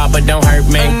 make it hard, but don't hurt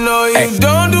me. I know you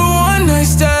don't do one night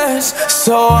stands,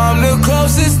 so I'm the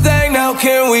closest thing. Now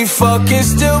can we fuck and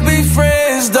still be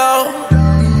friends, though?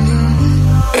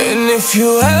 And if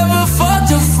you ever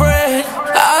fucked a friend,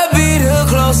 I'd be the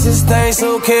closest thing.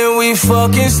 So can we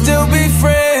fuck and still be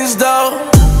friends, though?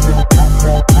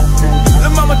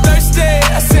 Lil' mama thirsty,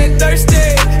 I said thirsty.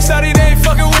 Shawty, they ain't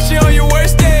fucking with you on your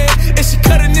worst day. And she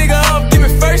cut a nigga off, give me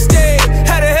first day.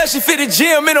 How the hell she fit the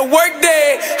gym in a work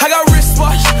day? I got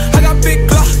wristwatch, I got big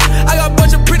Glock, I got a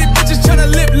bunch of pretty bitches tryna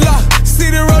lip lock. See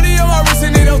the rollie on my wrist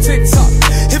and it on TikTok.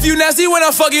 If you nasty when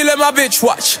I fuck you, let my bitch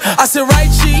watch. I said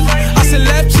right cheek, I said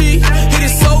left cheek. Hit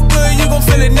it so good, you gon'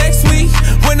 feel it next week.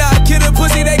 When I kill a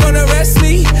pussy, they gon' arrest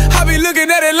me. I be looking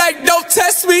at it like, don't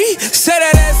test me. Say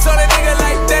that ass on a nigga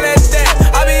like that.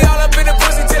 I be all up in the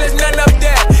pussy till it's none up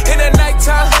there. In the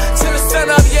nighttime, till the sun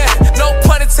up, yeah. No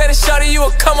pun intended, shawty, you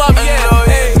will come up, yeah.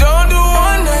 Hey, don't do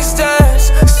one night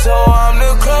stands, so I'm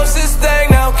the closest thing.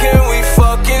 Now can we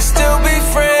fuck and still be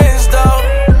friends, though?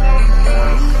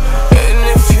 And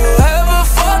if you ever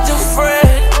fucked a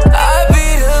friend, I'd be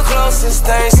the closest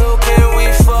thing. So can we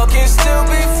fuck and still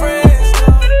be friends,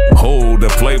 though? Hold the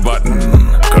play button,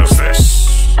 cause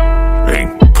this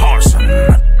ain't Parson.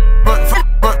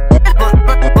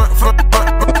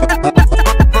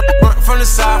 From the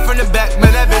side, from the back,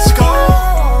 man, that bitch go.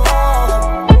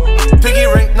 Piggy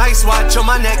ring, nice watch on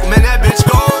my neck, man, that bitch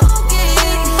go.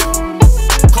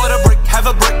 Caught a brick, have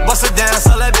a brick, bust it down,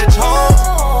 sell that bitch home.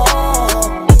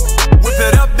 Whip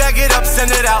it up, bag it up,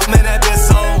 send it out, man, that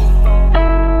bitch home.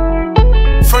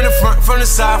 From the front, from the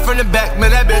side, from the back,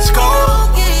 man, that bitch go.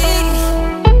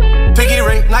 Piggy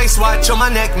ring, nice watch on my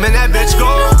neck, man, that bitch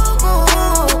go.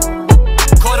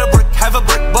 Caught a brick, have a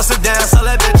brick, bust it down, sell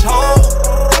that bitch home.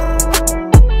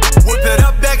 Whip it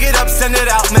up, bag it up, send it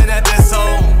out, man, that bitch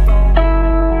home.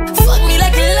 Fuck me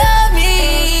like you love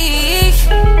me.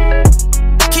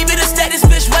 Keep it a status,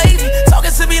 bitch wavy.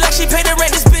 Talking to me like she paid the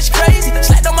rent, this bitch crazy.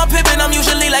 Slapped on my pippin', I'm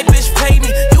usually like, bitch pay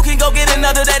me. You can go get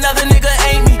another, that another nigga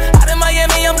ain't me. Out in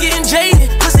Miami, I'm getting jaded.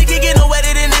 Pussy can get no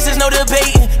wetter than this, is no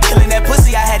debating. Killing that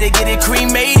pussy, I had to get it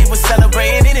cremated. Was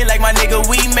celebrating in it like my nigga,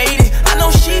 we made it. I know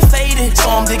she faded,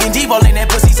 so I'm digging deep, all in that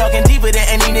pussy, talking deeper than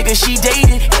any nigga she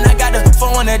dated. And I got a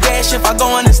phone on the dash, if I go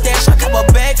on the stash, I cop a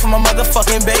bag for my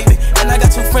motherfucking baby. And I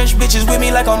got 2 French bitches with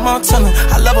me like I'm Montana.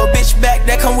 I love a bitch back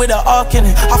that come with a arc in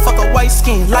it. I fuck a white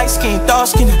skin, light skin,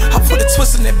 dark skin. I put a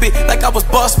twist in that bitch like I was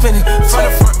boss spinning. From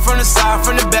the front, from the side,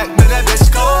 from the back, man, that bitch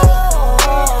go.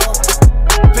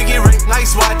 Piggy ring,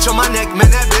 nice watch on my neck, man,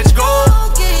 that bitch go.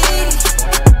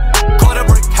 Caught a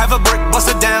brick, have a brick, bust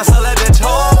it down, sell that bitch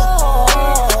home.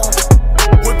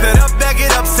 Whip it up, bag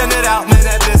it up, send it out, man,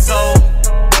 that bitch so.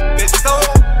 Bitch so.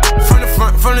 From the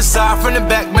front, from the side, from the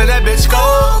back, man, that bitch go.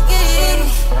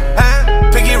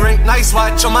 Piggy ring, nice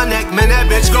watch on my neck, man, that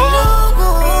bitch go.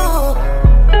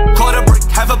 Caught a brick,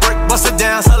 have a brick, bust it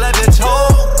down, sell that bitch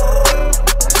home.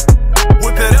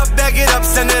 Whip it up, bag it up,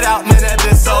 send it out, man, that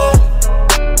bitch so.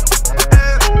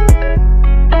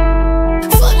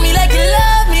 Fuck me like you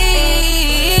love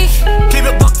me. Keep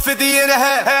it $150 in the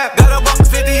hat, got a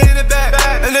 $150 in the back,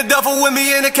 and the duffel with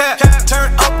me in the cap.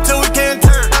 Turn up till we can't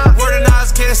turn. Word and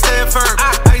eyes can't stand firm.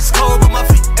 Ice cold with my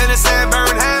feet in the sand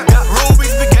burn. Got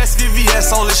rubies, big ass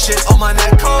VVS, all this shit on my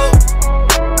neck cold.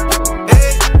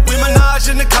 Hey, we menage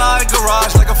in the car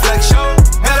garage like a flex show.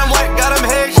 Got him white, got him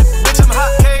Haitian, bitch I'm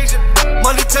hot Cajun.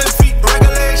 Money 10 feet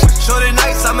regulation. Shorty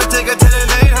nice, I'ma take her to the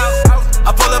main house.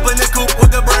 I pull up in the coupe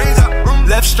with the brains out.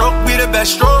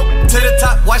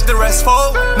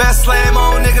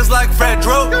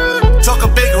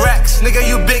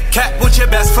 Cat with your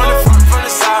best from the front, from the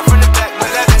side, from the back, man,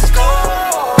 that bitch go.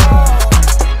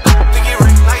 Pinky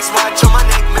ring, nice watch on my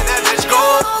neck, man, that bitch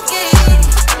go.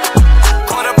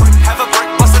 Caught a brick, have a brick,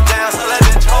 bust it down, so that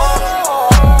bitch go.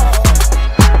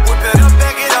 Whip it up,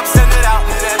 back it up, send it out,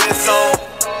 man, that bitch so.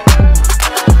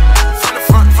 From the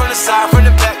front, from the side, from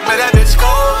the back, man, that bitch go.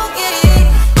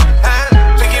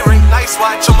 Pinky ring, nice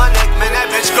watch on my neck, man, that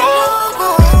bitch go.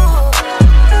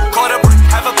 Caught a brick,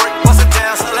 have a brick, bust it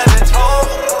down, so that bitch go.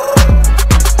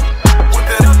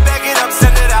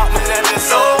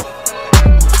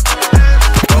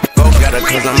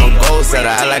 Cause I'm a goal setter,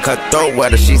 I like her throat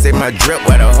wetter. She say my drip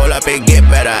wetter, hold up and get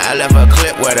better. I left her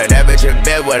clip with her, that bitch in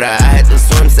bed with her. I had to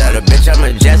swim setter, bitch I'm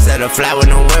a jet setter. Fly with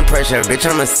no wind pressure, bitch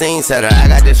I'm a scene setter. I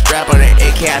got this strap on the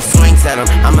AK, I swing setter.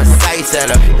 I'm a sight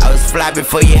setter, I was fly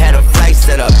before you had a flight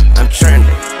set up. I'm trending,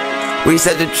 we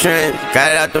set the trend.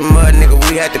 Got it out the mud, nigga,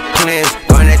 we had to cleanse.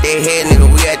 Going at their head, nigga,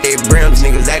 we at their brims.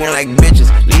 Niggas acting like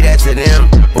bitches, leave that to them.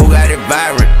 Who got it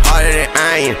vibrant, harder than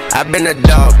iron. I been a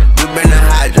dog, you been a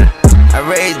hydrant. I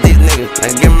raised these niggas,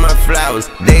 I give 'em my flowers,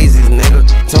 daisies, nigga,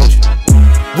 don't you?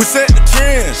 We set the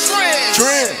trends,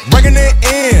 bringing it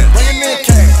in,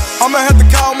 I'ma have to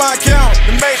call my account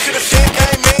to make sure the shit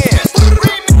came in.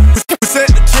 We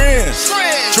set the trends,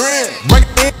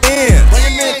 bringing it in,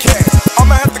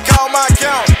 I'ma have to call my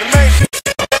account to make sure the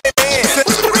shit came in.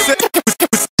 We set the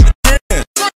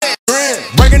trends,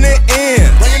 bringing it in,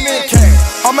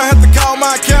 I'ma have to call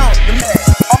my account,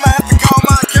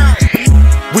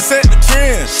 We set the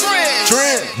trends,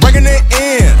 bringing it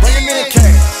in,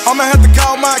 I'ma have to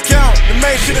call my account to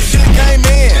make sure the shit came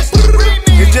in.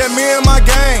 It's just me and my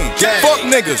gang, fuck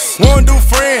niggas, wanna do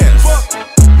friends.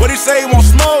 What he say, he want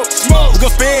smoke? We gon'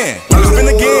 spin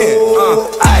again.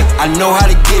 I know how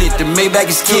to get it, the Maybach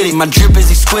is kidding. My drip is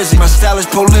exquisite, my style is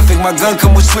prolific. My gun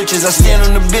come with switches, I stand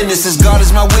on the business as God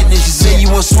is my witness. You say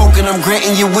you want smoke and I'm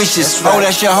granting your wishes. Oh,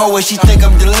 that's your hoe and she think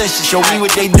I'm delicious. Show me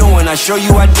what they doing, I show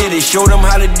you I did it. Show them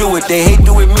how to do it, they hate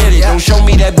to admit it. Don't show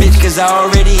me that bitch cause I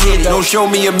already hit it. Don't show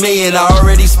me a million, I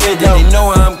already spent it. They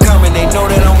know how I'm coming, they know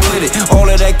that I'm with it. All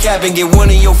of that cap and get one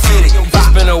of your fitted.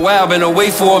 It's been a while, been away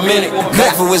for a minute.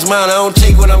 Back for his mind, I don't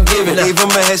take what I'm giving. Gave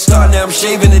him a head start, now I'm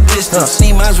shaving the distance.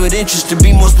 See minds with interest to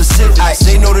be more specific.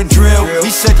 They know the drill, we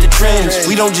set the trends.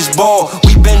 We don't just ball,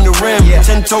 we bend the rim.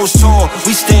 10 toes tall,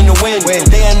 we stand to win.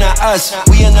 They are not us,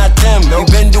 we are not them. We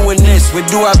been doing this, where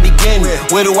do I begin?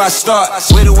 Where do I start,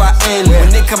 where do I end?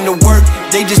 When they come to work,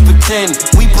 they just pretend.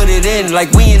 We put it in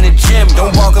like we in the gym.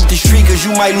 Don't walk up the street cause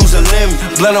you might lose a limb.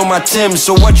 Blood on my Tim,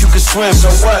 so what you can swim.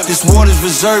 This water's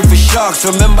reserved for sharks.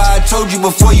 Remember I told you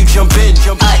before you jump in.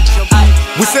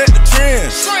 We set the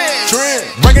trends,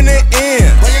 bringing it in,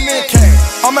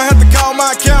 I'ma have to call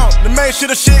my account to make sure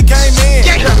the shit came in.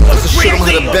 I showed him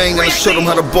how to bang, and I showed him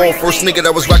how to ball. First nigga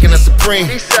that was rockin' that Supreme.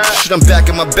 Shit, I'm back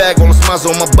in my bag, all the smiles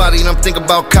on my body, and I'm thinking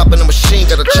about copping a machine.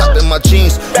 Got a chop in my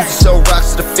jeans, used to sell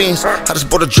rocks to the fiends. I just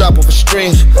bought a drop off of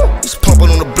streams. He's pumping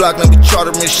on the block, now we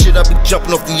chartering shit. I be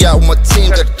jumping off the yacht with my team,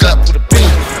 got a clap with a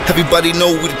beam. Everybody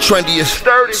know we the trendiest.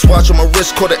 Swatch on my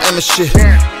wrist, caught the M and shit.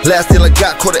 Last deal I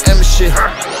got, caught the M and shit.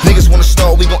 Niggas wanna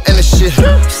start, we gon' end this shit.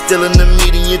 Still in the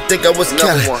meeting, you think I was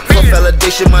Cali. For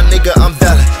validation, my nigga, I'm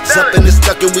valid. Zuppin' is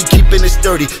stuck and we keepin' it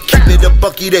sturdy. Keep it a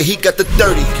bucky that he got the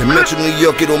 30. Can mention New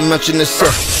York, you don't mention the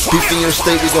set. Beef in your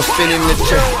state, we gon' spin in the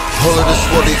check. All of this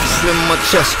water, they can swim in my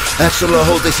chest. Actual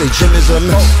hoes, they say gym is a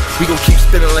mess. We gon' keep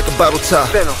spinning like a bottle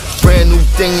top. Brand new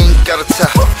thing, ain't got a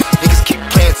top. Niggas keep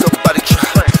playing, somebody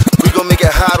try. We gon' make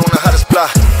it hot on the hottest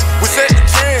block. We set the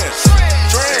trends,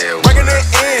 bringing it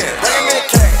in,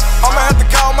 I'ma have to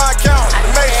call my account to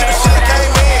make sure the shit came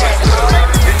in.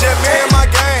 It's just me and my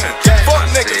gang, fuck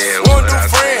niggas, wanna do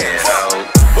friends.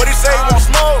 What he say, want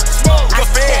smoke? We gon'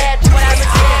 spin.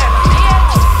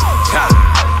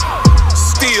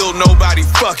 Still nobody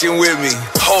fucking with me.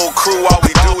 Whole crew, all we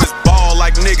do is ball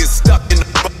like niggas stuck in the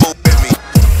bubble with me.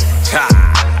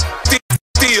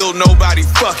 Still nobody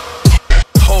fucking.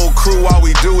 Whole crew, all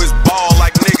we do is ball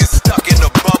like niggas stuck in the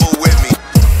bubble with me.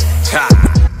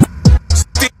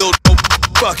 Still no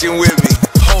fucking with me.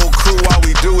 Whole crew, all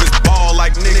we do is ball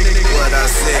like niggas. What I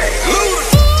said.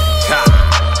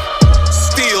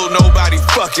 Still nobody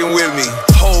fucking with me.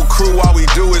 Whole crew, all we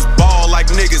do is ball like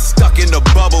niggas stuck in the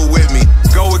bubble with me.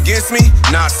 Go again. against me?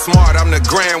 Not smart, I'm the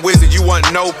grand wizard. You want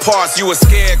no parts, you a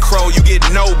scarecrow. You get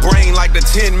no brain like the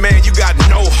Tin Man, you got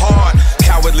no heart.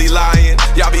 Cowardly lying,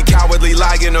 y'all be cowardly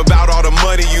lying about all the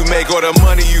money you make or the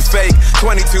money you fake.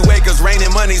 22 acres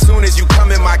raining money soon as you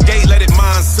come in my gate. Let it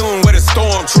monsoon with the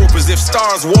stormtroopers. If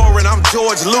stars warring, I'm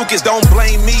George Lucas. Don't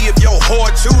blame me if your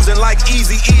whore choosing like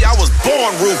Eazy-E. I was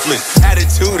born ruthless.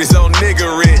 Attitude is on nigga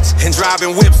rich and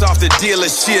driving whips off the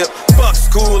dealership. Fuck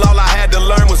school, all I had to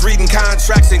learn was reading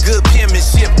contracts and good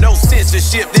penmanship. No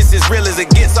censorship, this as real as it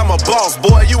gets. I'm a boss,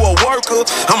 boy, you a worker.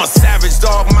 I'm a savage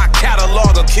dog, my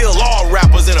catalog will kill all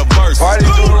rappers in a verse. Party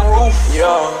through the roof,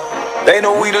 yeah. They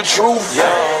know we the truth,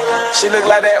 yeah. She look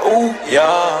like that, ooh,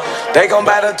 yeah. They gon'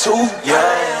 buy the tooth,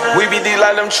 yeah. We be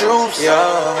like them troops,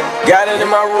 yeah. Got it in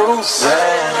my roots,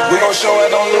 yeah. We gon' show it,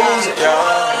 don't lose it,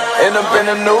 yeah. End up in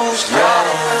the news,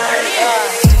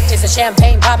 yeah. It's a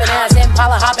champagne poppin' ass,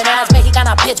 Impala hoppin' ass,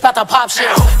 mexicana bitch bout to pop shit.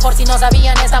 Por si no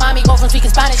sabían, esta mami go from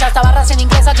speaking Spanish hasta barras en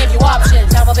inglés, I give you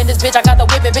options. Now up in this bitch, I got the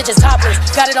whip and bitches topless.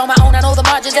 Got it on my own, I know the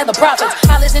margins and the profits.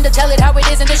 I listen to tell it how it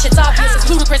is and this shit's obvious.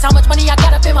 It's ludicrous how much money I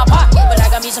got up in my pocket, but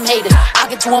I got me some haters, I'll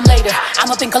get to them later.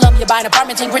 I'm up in Colombia buying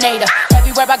apartments in Grenada.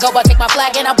 Everywhere I go I take my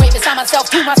flag and I wave it on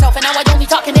myself to myself. And now I only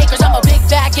talking acres, I'm a big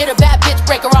bag, get a bad bitch,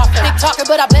 break her off. Big talker,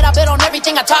 but I bet on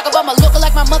everything I talk about. I'm a looker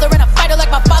like my mother and a fighter like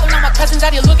my father. Now my cousins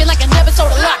out here looking like an episode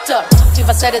of Locked Up. If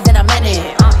I said it, then I meant it.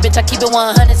 Bitch, I keep it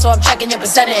 100, so I'm checking your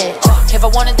percentage. If I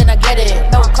want it, then I get it.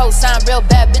 No cosign, real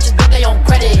bad bitches build their own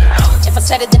credit. If I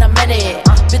said it, then I meant it.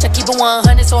 Bitch, I keep it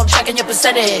 100, so I'm checking your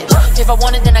percentage. If I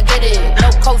want it, then I get it.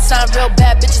 No cosign, real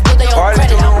bad bitches build their own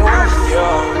credit. Party through the roof,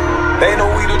 yeah. They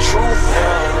know we the truth,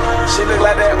 yeah. She look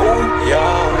like that, ooh, yeah.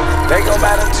 They gon'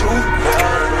 buy the tooth,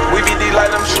 yeah. We be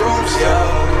like them troops,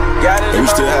 yeah. Got it in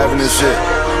my still having this shit.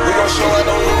 We gon' show it,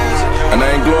 don't lose it. And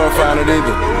I ain't glorifying it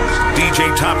either.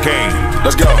 DJ Topcane.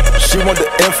 Let's go. She want the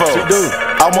info. She do.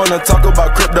 I wanna talk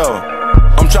about crypto.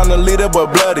 I'm tryna lead it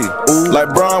but bloody. Ooh. Like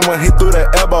Brian when he threw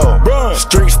that elbow. Bruh.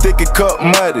 Street sticky, cup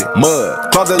muddy.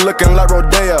 Mud. Closet looking like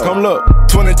Rodeo. Come look.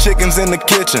 20 chickens in the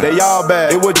kitchen. They all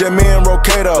bad. It was just me and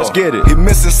Rocato. Let's get it. He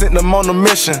missing, sent them on a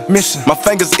mission. My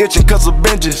fingers itching cause of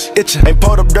binges. Ain't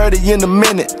pulled up dirty in a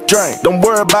minute. Drink. Don't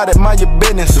worry about it, mind your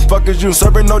business. The fuck is you?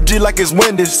 Serving OG like it's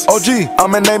Wendy's. OG,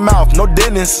 I'm in they mouth, no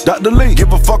dentist. Dr. Lee,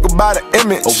 give a fuck about the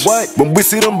image. Or what? When we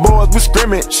see them boys, we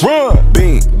scrimmage. Run.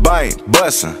 Bean, bite,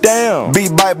 bustin'. Damn.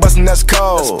 Beat, bite, bustin', that's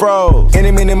cold. That's froze.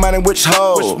 Any, mini, money, which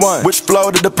hoe? Which one? Which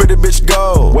flow did the pretty bitch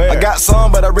go? Where? I got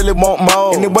some, but I really want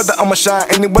more. Any weather, I'ma shine.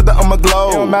 Any weather, I'ma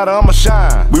glow. It don't matter, I'ma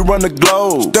shine. We run the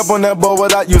globe. Step on that board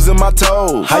without using my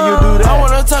toes. How you do that? I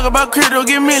wanna talk about crypto,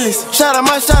 get millies. Shout out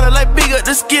my shot like big up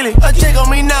the skillet. A check on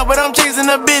me now, but I'm chasing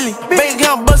a Billy. Bank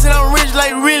account bustin', I'm rich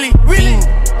like really.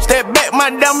 Step back,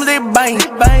 my diamonds, they bang.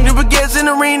 New baguettes in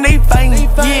the ring, they fight.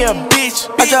 Yeah, bitch.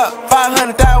 I dropped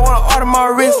 500,000, wanna order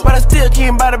my wrist, but I still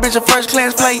can't buy the bitch a first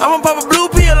class flight. I'ma pop a blue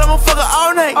pill, I'ma fuck her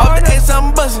all night. Off the X,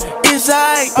 I'm bustin'.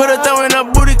 Inside, put her throw in her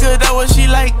booty, cause that's what she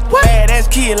like. Badass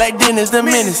kid like Dennis the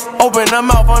Menace. Open her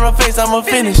mouth on her face, I'ma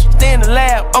finish. Stay in the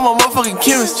lab, I'm a motherfucking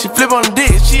chemist. She flip on the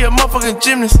dick, she a motherfucking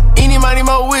gymnast. Any money,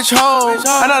 mo, which hoe?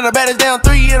 I know the baddest down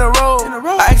 3 in a row.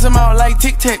 I ask them out like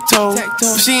tic-tac-toe.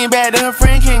 If she ain't bad, then her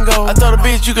friend can't go. I told a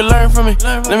bitch you can learn from me.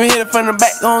 Let me hit it from the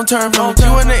back, don't turn from me.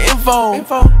 You want the info?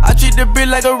 I treat the bitch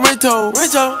like a rental.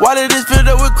 Why did this filled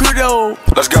up with crypto?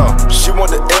 Let's go. She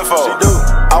want the info. She do.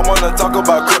 I wanna talk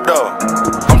about crypto.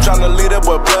 I'm tryna lead it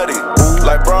but bloody.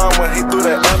 Like Brian when he threw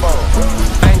that elbow.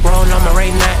 Bankroll on my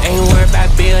right now, ain't worried about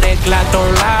bill, that Glock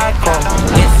don't lie,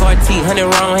 SRT, 100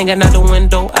 round, hang out the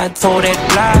window, I told that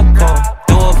block,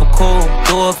 do it for cool,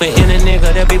 do it for any nigga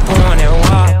that be pouring that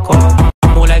walk,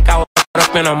 I'm more like I was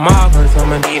up in a mob, or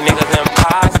some of these niggas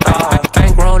imposters.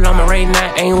 Bankroll on my right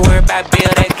now, ain't worried about bill,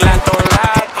 that Glock don't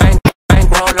lie,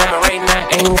 bankroll on my right now,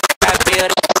 ain't worried about bill,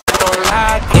 that Glock don't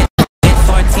lie,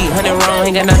 SRT, 100 round,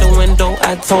 hang out the window,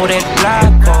 I told that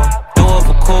block, do it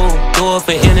for cool, do it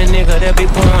for any nigga that be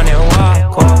pouring that walk,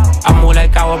 I move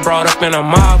like I was brought up in a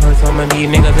mob, or some of these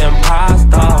niggas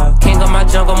imposters. King of my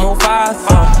jungle, move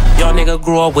faster. Y'all nigga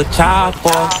grew up with chopper.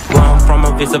 Where I'm from,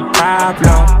 if it's a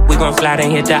problem, we gon' slide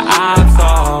and hit the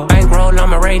ops. Bankroll on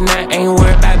me right now, ain't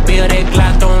worried about bill, that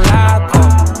Glock don't lock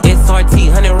up. SRT,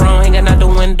 100 round, hanging out the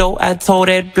window, I told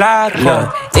that block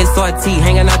up. SRT,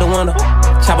 hanging out the window.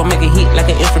 Chopper make a hit like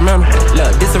an instrumental.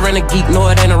 Look, this a rental geek, no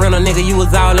it ain't a rental. Nigga, you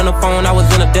was all on the phone, I was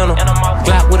in a dinner.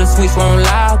 Glock with a switch, won't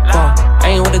lock up.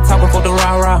 I ain't with the talking for the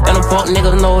rah-rah. And them fuck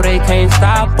niggas know they can't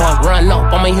stop us. Run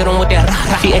up, I'ma hit them with that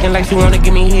rah-rah. She acting like she wanna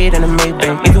give me head in the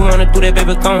Maybach. If you wanna do that,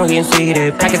 baby, come ahead and see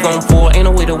that. Package on 4, ain't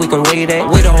no way that we can wait that.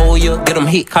 Wait a whole year, get them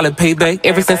hit, call it payback.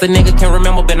 Ever since a nigga can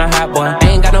remember, been a hot boy. I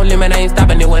ain't got no limit, I ain't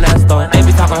stopping it when I start. They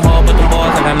be talking hard, but them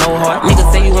boys ain't got no heart.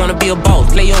 Niggas say you wanna be a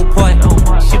boss, play your part.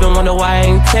 She been wonder why I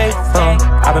ain't text her.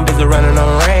 I been busy running on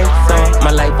racks,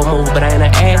 my life a move, but I ain't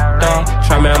an actor.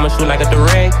 Try me, I'ma shoot like a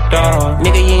director.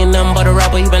 Nigga, you ain't nothing but a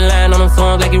rapper. He been lying on them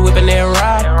songs like he whipping that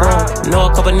rock. Know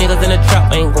a couple niggas in the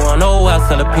trap, ain't going nowhere.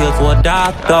 Sell the pills to a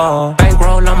doctor.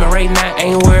 Bankroll on me right now,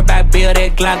 ain't worried about bill.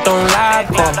 That Glock don't lie,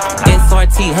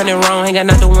 SRT, 100 round, ain't got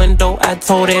out the window. I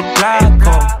told that block,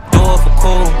 do it for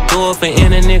cool, do it for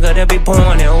any nigga that be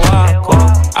pouring and walk,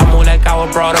 I move like I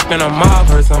was brought up in a mob.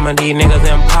 Heard some of these niggas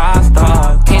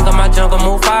imposters. King of my jungle,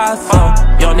 move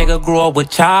Mufasa. Young nigga grew up with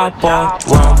chopper.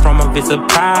 Where I'm from, a visit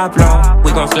problem.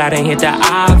 We gon' slide and hit the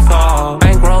ops.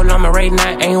 Bankroll on me right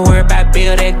now, ain't worried about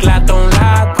bill. That Glock don't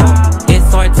lock up.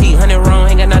 SRT, 100 round,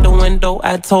 hanging out the window.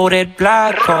 I told that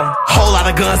block up. Whole lot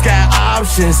of guns got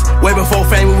options. Way before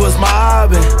fame we was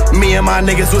mobbing. Me and my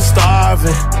niggas was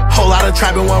starving. Whole lot of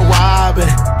trapping, one robbing.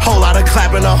 Whole lot of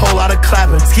clapping, a whole lot of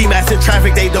clapping. Ski mask in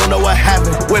traffic, they don't know what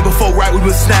happened. Way before right, we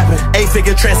was snapping.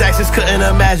 8-figure transactions, couldn't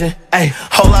imagine. Ayy,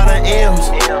 whole lot of M's.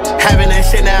 Having that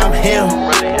shit, now I'm him.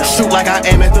 Shoot like I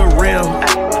aim at the rim.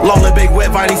 Long and big,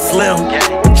 wet, viney, slim.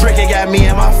 Drinking got me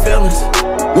in my feelings.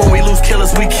 When we lose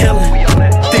killers, we killin'.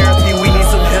 Therapy, we need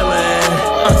some healing.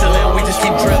 Until then, we just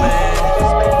keep drilling.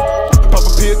 Pop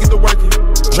a pill, get to working.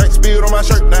 Drink spilled on my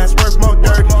shirt, now it's worth more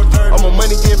dirty. I'm on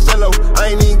money, get fellow.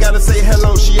 I ain't even gotta say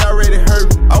hello, she already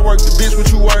heard me. I work the bitch,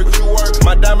 what you work?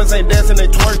 My diamonds ain't dancing,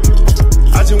 they twerking.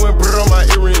 I just went brr on my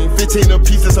earring, 15 a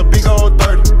piece, that's a big old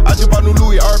 30. I just bought new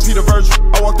Louis, RP the Virgil.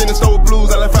 I walked in the store with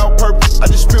blues, I left out purpose. I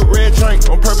just spilled red drink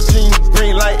on purple jeans.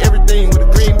 Green light, everything with a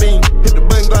green beam. Hit the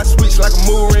button, glass switch like a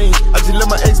moon ring. I just let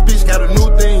my ex bitch got a new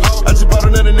thing. I just bought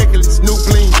another necklace, new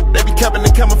bling. They be capping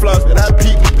the camouflage, but I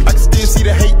peep. I can still see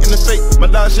the hate in the fake.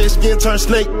 My dog shed skin turned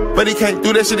snake, but he can't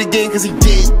do that shit again cause he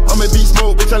dead. I'm in beast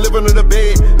mode, bitch, I live under the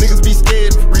bed. Niggas be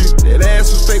scared for real. That ass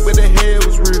was fake, but that head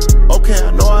was real. Okay,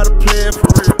 I know how to play it for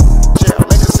real. Yeah, I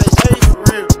make her say, hey, for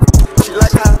real. She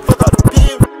like how I fuck up the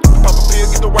pill. Pop a pill,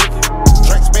 get to working.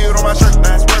 Drink spilled on my shirt,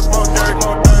 now it's worth more dirty.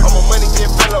 I'm on money,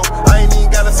 get fellow. I ain't even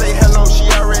gotta say hello, she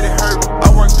already heard me. I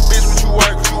work the bitch,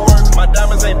 what you work? My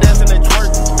diamonds ain't dancing, they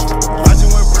twerking. I just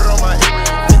went put it on my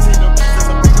earring. 15 of these, that's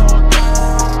a big old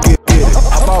thing. Get it.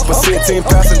 I bought for 16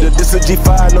 passenger. This a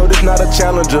G5, no, this not a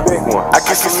Challenger. Big one. I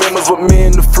get some members with me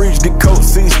in the fridge, the coat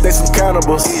seats, they some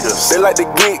cannibals. They like to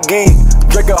geek.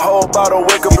 Drink a whole bottle,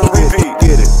 wake up and repeat.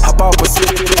 Get it. I bought for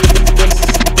 16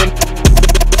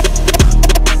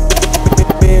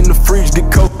 in the fridge, the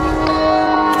coat.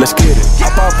 Let's get it.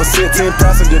 I bought for 16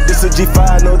 passenger. This a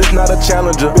G5, no, this not a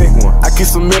Challenger. Big one. I keep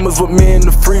some members with me in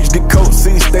the fridge, the coat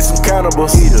seats, they some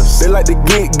cannibals. They like to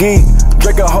geek.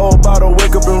 Drink a whole bottle,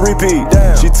 wake up and repeat.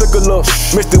 Damn. She took a look,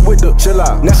 mixed it with the chill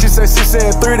out. Now she say she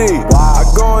saying 3D. Wow. I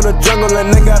go in the jungle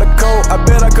and they got a coat. I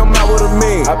bet I come out with a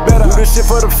mean. I bet I do this shit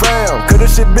for the fam, cause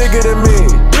this shit bigger than me.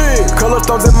 Big. Color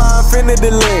stones in my infinity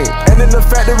lane. And in the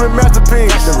factory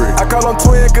masterpiece. I call him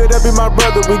twin, cause that be my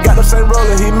brother. We got the same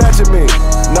roller, he matching me.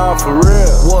 Nah, for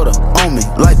real. Water on me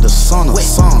like the sun of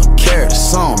sun. Carrots,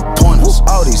 some pointers.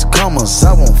 All these comers,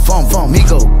 I want fun. Me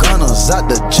go gunners out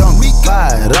the jungle.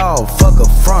 Buy it all, fuck a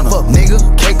fronter. Fuck nigga,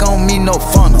 cake on me, no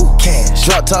funnel. Cash,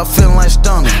 drop top feeling like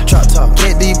stunner. Drop top,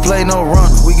 can't D play no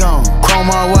runner. We gon' chrome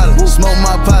my wallet, smoke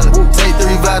my pilot. Take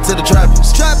 3 vibe to the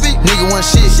trappies. Trappy, nigga one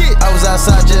shit. I was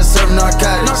outside just serving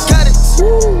narcotics.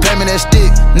 Pay me that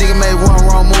stick, nigga made one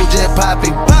wrong move, just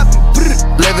popping.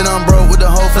 Living on broke with the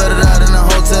whole flooded out in the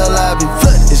hotel lobby.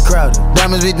 It's crowded.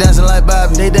 Diamonds be dancing like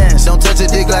Bobby. They dance. Don't touch a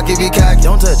dick like it be cocky.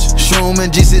 Don't touch it. Shroom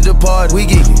and GC the party. We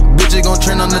geek it. Bitches gon'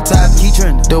 trend on the top. Keep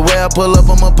trending. The way I pull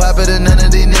up, I'ma pop it and none of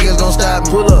these niggas gon' stop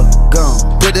me. Pull up, gone.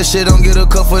 Put that shit on, get a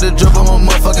cup for the drip. I'm a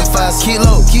motherfucking 5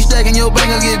 kilo. Keep stacking your bank,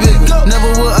 I'll get bigger.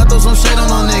 Never would, I throw some shit on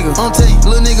no nigga. On tape,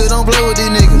 little nigga don't play with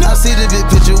these niggas. I see the big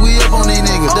picture, we up on these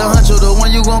niggas. The huncho, the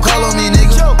one you gon' call on me,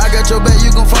 nigga. I got your back,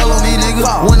 you gon' follow me, nigga.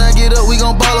 When I get up, we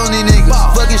gon' ball on these niggas.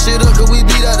 Fucking shit up, cause we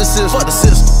beat out the system. Fuck the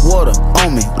system. Water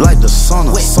on me like the sun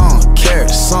of sun.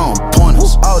 Carrots, some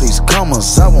pointers. All these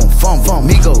comers, I want fun.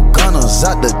 Me go gunners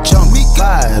out the jungle.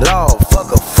 Buy it all,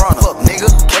 fuck a fronter. Fuck nigga,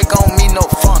 cake on me, no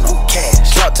funnel.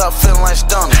 Cash, drop top feeling like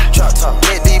stunner. Drop top,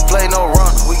 can't D play no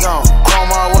runner. We gon' chrome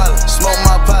my wallet, smoke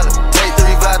my pilot. Take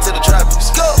 3 vibe to the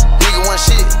trappies. Go, nigga one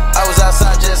shit. I was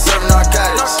outside just serving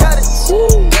narcotics.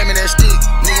 Gave me that stick,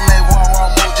 nigga made one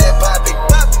wrong move, just pop it.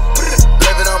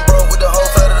 Living on broke with the whole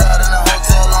flooded out in the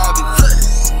hotel lobby.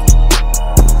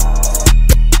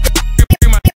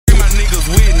 My niggas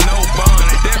with no bun.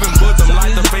 Devin put them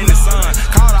like the Phoenix Sun.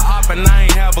 Caught a op and I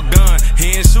ain't have a gun.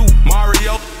 He ain't shoot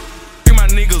Mario. My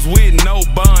niggas with no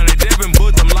bun. Devin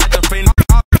put them like the Phoenix.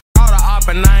 Caught a op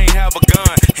and I ain't have a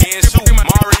gun.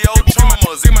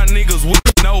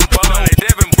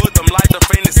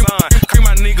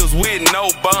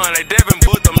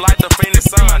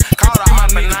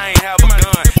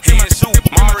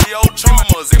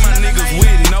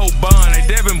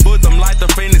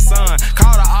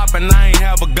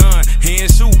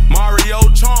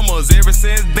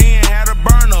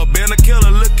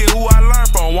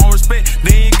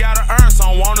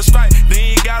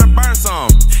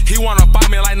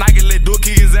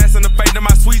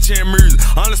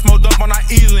 Only smoked up on our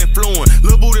easily influence.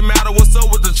 Lil' booty matter, what's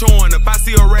up with the chewing? If I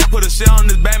see a rat put a shell on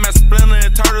this Batman Splinter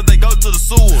and Turtle, they go to the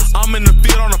sewers. I'm in the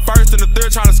field on the first and the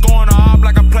third, trying to score on the op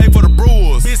like I play for the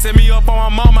Brewers. Bitch set me up on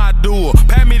my mama, I do her.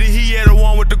 Pat me the heat, yeah, the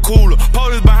one with the cooler.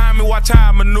 Police behind me, watch how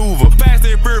I maneuver. Fast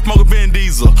and furious, smoke a Vin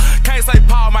Diesel. Can't say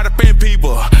Paul might offend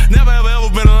people. Never ever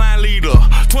been a line leader.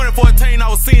 2014, I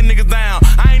was seeing niggas down.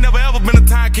 I ain't never ever been a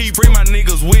timekeeper. Free my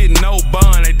niggas with no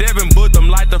bun. They Devin put them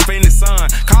like the Phoenix Sun.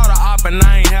 Caught a op and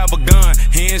I ain't have a gun.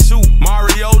 He ain't shoot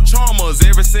Mario Chalmers.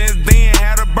 Ever since then,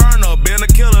 had a burner. Been a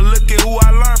killer, look at who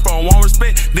I learned from. Want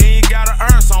respect, then you gotta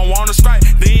earn some. Want to strike,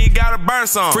 then you gotta burn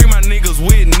some. Free my niggas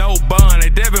with no bun. They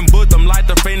Devin put them like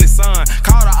the Phoenix Sun.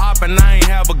 Caught a op and I ain't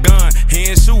have a gun. He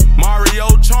ain't shoot Mario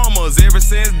Chalmers. Ever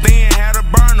since then, had a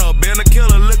burner. Been a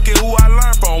killer, look at who I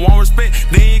learned from. Want respect,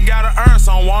 then you gotta earn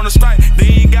some. Want to strike,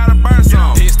 then you gotta burn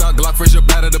some. Head stock Glock fresh up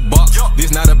out of the box.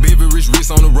 This not a baby, rich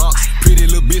wrist on the rocks. Pretty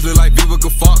little bitch look like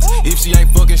Vivica Fox. If she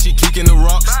ain't fucking, she kicking the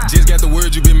rocks. Just got the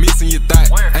word you been missing your thigh.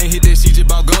 Ain't hit that shit, just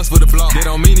bought guns for the block. That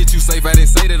don't mean that you safe, I didn't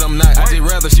say that I'm not. I just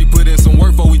rather she put in some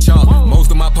work before we chop. Most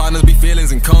of my partners be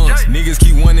feelings and cons. Niggas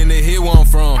keep one in their head where I'm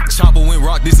from. Chopper went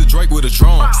rock, this a Drake with a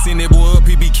drum. Send that boy up,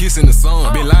 he be kissing the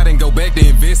sun. Bin Laden go back to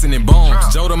investing in bombs.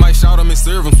 Joda might shout him and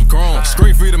serve him some crumbs.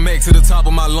 Scream free to Mac to the top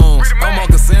of my lungs. I'm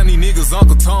Uncle Sam, these niggas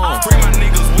Uncle Tom. Free my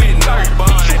niggas with no bun.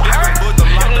 They Devin put them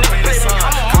like the Phoenix Sun.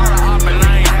 Caught a op and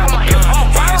I ain't have a gun.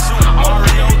 He ain't shoot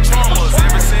Mario Chalmers.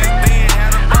 Ever since then,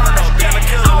 had a burner. Been a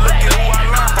killer, look at who I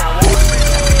learned from.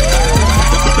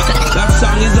 That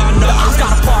song is on now. I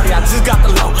got a party, I just got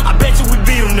the low. I bet you we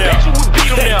beat them there.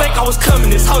 They think I was coming,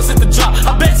 this house at the drop.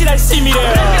 I bet you they see me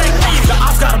there.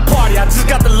 I got a party, I just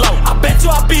got the low. I bet you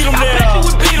I beat them there.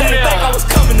 They think I was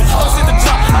coming, this house at the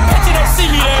drop. I bet you they see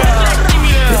me there.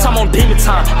 Bitch, I'm on demon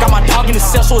time. Got my dog in the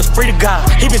cell, so it's free to God.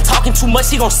 He been talking too much,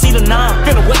 he gon' see the 9.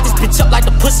 Finna wake this bitch up like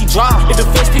the pussy dry. If the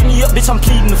feds pick me up, bitch, I'm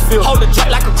pleading the field. Hold the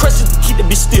drink like a crush just to keep the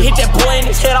bitch still. Hit that boy in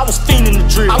his head, I was fiending the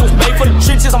drill. I was made for the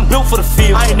trenches, I'm built for the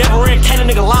field. I ain't never ran, can't a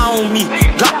nigga lie on me.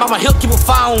 Drop by my hip, keep a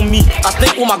fire on me. I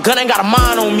think with my gun, ain't got a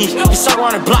mind on me. You circle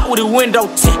around the block with a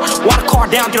window tint. Water car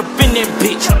down, get up in that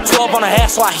bitch. 12 on the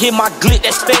ass, so I hit my glit.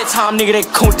 That's fed time, nigga, that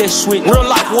coat that switch. Real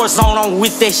life war zone, I'm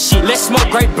with that shit. Let's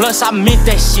smoke great blunts, I meant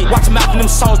that shit. Watch them out from them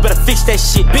songs, better fix that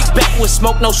shit. Big back with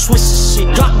smoke, no switch shit.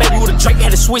 Glock baby with a Drake, had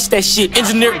to switch that shit.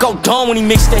 Engineer go dumb when he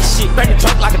mix that shit. Bang the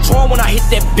Drake like a drum when I hit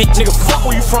that bitch. Nigga, fuck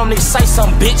where you from, nigga, say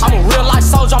something, bitch. I'm a real life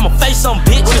soldier, I'ma face some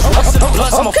bitch. When it's ups in the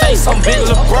blunts, I'ma face some bitch.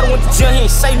 Little brother went to jail, he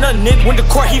ain't say nothing, nigga. When the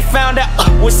court, he found out,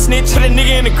 was snitch. Put a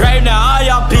nigga in the grave, now all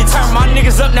y'all bitch. Turn my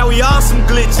niggas up, now we all some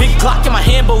glitch. Big Glock in my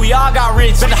hand, but we all got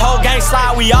rich. Bet the whole gang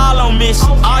slide, we all on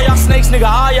mission. All y'all snakes, nigga,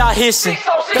 all y'all hissing.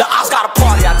 The ops got a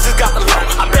party, I just got the low.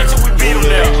 I bet you we beat them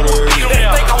there. They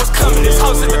think I was coming, this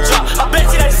house at the drop. I bet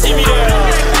you they see me there.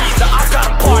 The ops got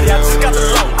a party, I just got the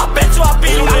low. I bet you I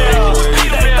beat them there.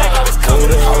 They think I was coming,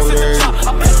 this house at the drop.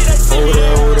 I bet you they see me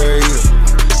there.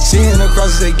 Seeing the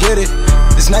crosses, they get it.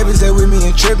 The snipers, they with me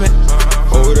and tripping.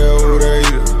 Over there, over there,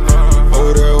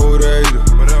 over there, over there,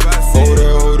 over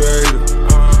there, over there,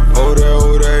 over there,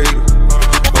 over there, over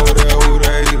there, over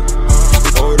there,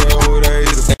 over there, over there.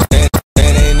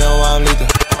 And they know I'm lethal.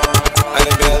 I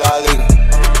done been a lot lethal.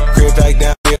 Crib back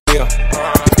down, yeah.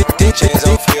 Chains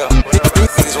on feel.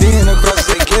 Seeing the crosses,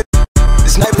 they get it. The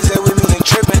snipers, they with me and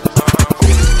tripping. Over there,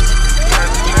 over there, over there, over there,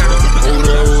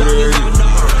 over there, over there.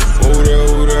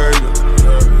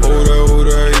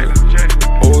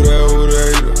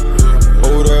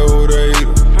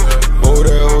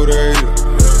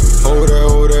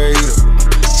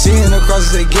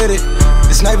 They get it.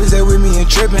 The snipers they with me and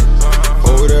tripping.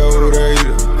 Over there, over there,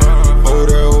 over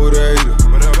there, over there,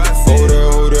 over there,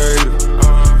 over there,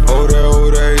 over there, over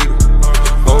there,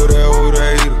 over there, over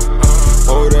there,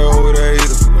 over there, over there.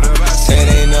 And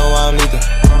they know I'm lethal.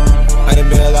 I done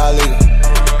been a lot lethal.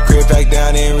 Crib back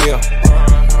down in Rio.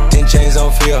 10 chains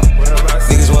on feel.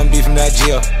 Niggas want beef from that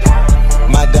jail.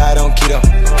 My diet on keto.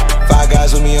 5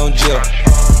 guys with me on jail.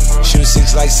 Shoot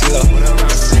 6 like CeeLo.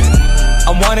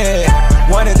 I'm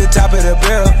one at the top of the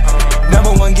barrel.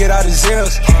 Number 1, get all the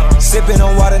zeros. Sipping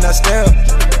on water, not sterile.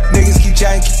 Niggas keep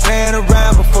chatting, keep playing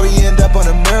around before you end up on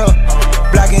the mural.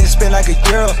 Blocking and spin like a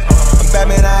girl. I'm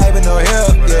Batman, I ain't even no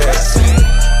help, yeah.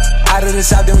 Out of the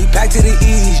south, then we back to the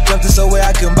east. Jumped in so where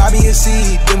I couldn't buy me a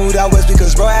seat. Then moved out west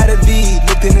because bro had a V.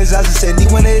 Looked in his eyes and said,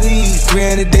 need one of these.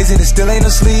 300 days and it still ain't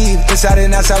no sleep. Inside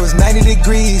and outside was 90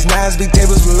 degrees. 9's big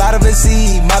tables with a lot of a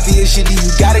seed. Mafia shitty,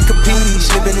 you gotta compete.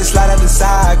 Slipping and slide out the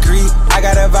side, creep. I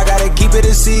gotta keep it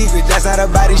a secret. That's not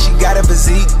a body, she got a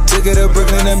physique. Took her to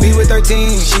Brooklyn to meet with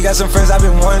 13. She got some friends I've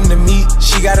been wanting to meet.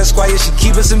 She got a squad, yeah, she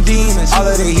keep us some demons. All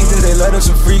of the heathens, they love them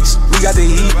some freaks. We got the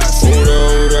heat. Hold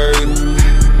up, hold up.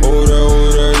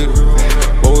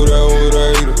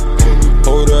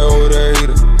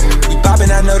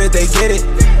 that they get it.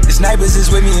 The snipers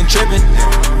is with me and trippin'.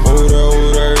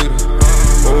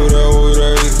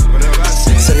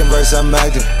 Second verse, I'm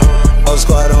active. Old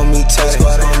squad on me, tight.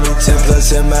 10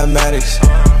 plus in mathematics.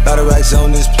 Lot of racks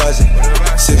on this plastic.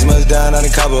 6 months down on the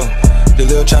Cabo. The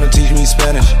little tryna teach me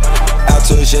Spanish. Out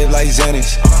to a shape like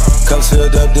Xanax. Cups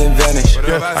filled up, then vanish.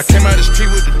 Yeah, I came out the street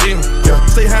with the demon. Yeah,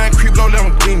 stay high and creep low,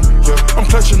 Lamborghini. Yeah, I'm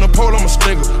clutching the pole, I'm a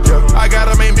slinger. Yeah, I got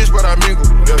a main bitch, but I mingle.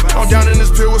 Yeah, I'm down in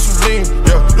this pill with some lean.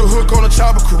 Yeah, the hook on the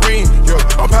chopper, Kareem. Yeah,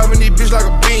 I'm popping these bitch like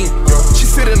a bean. Yeah, she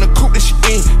sit in the coupe that she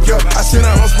in. Yeah, I send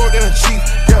out on smoke in a Jeep.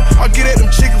 Yeah, I get at them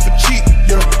chicken for cheap.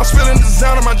 Yeah, I'm spilling the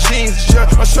design on my jeans. Yeah,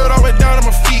 my shirt all the way down to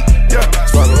my feet. Yeah,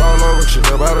 spotted all over, shit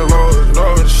about the low.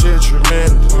 Low the shit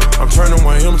tremendous. I'm turning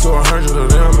 1 him to 100 of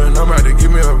them, and I'm about to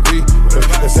give me a beat.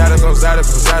 It's Zadis on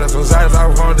Zadis on Zadis on Zadis. I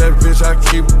want that bitch, I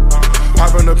keep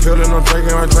popping the pill and I'm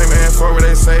drinking my drink, man. Fuck what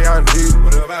they say I need.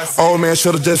 Old man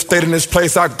should've just stayed in this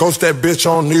place. I ghost that bitch,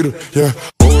 I don't need her. Yeah.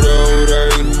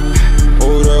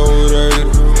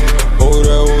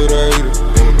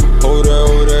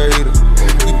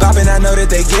 We poppin', I know that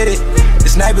they get it. The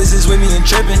snipers is with me and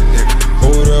trippin'.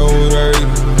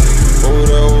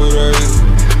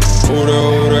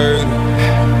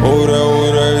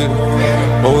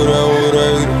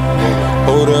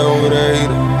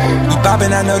 We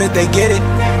poppin', I know that they get it.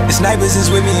 The snipers is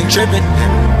with me and trippin'.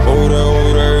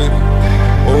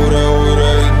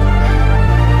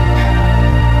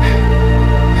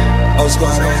 Old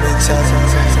squad on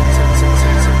me,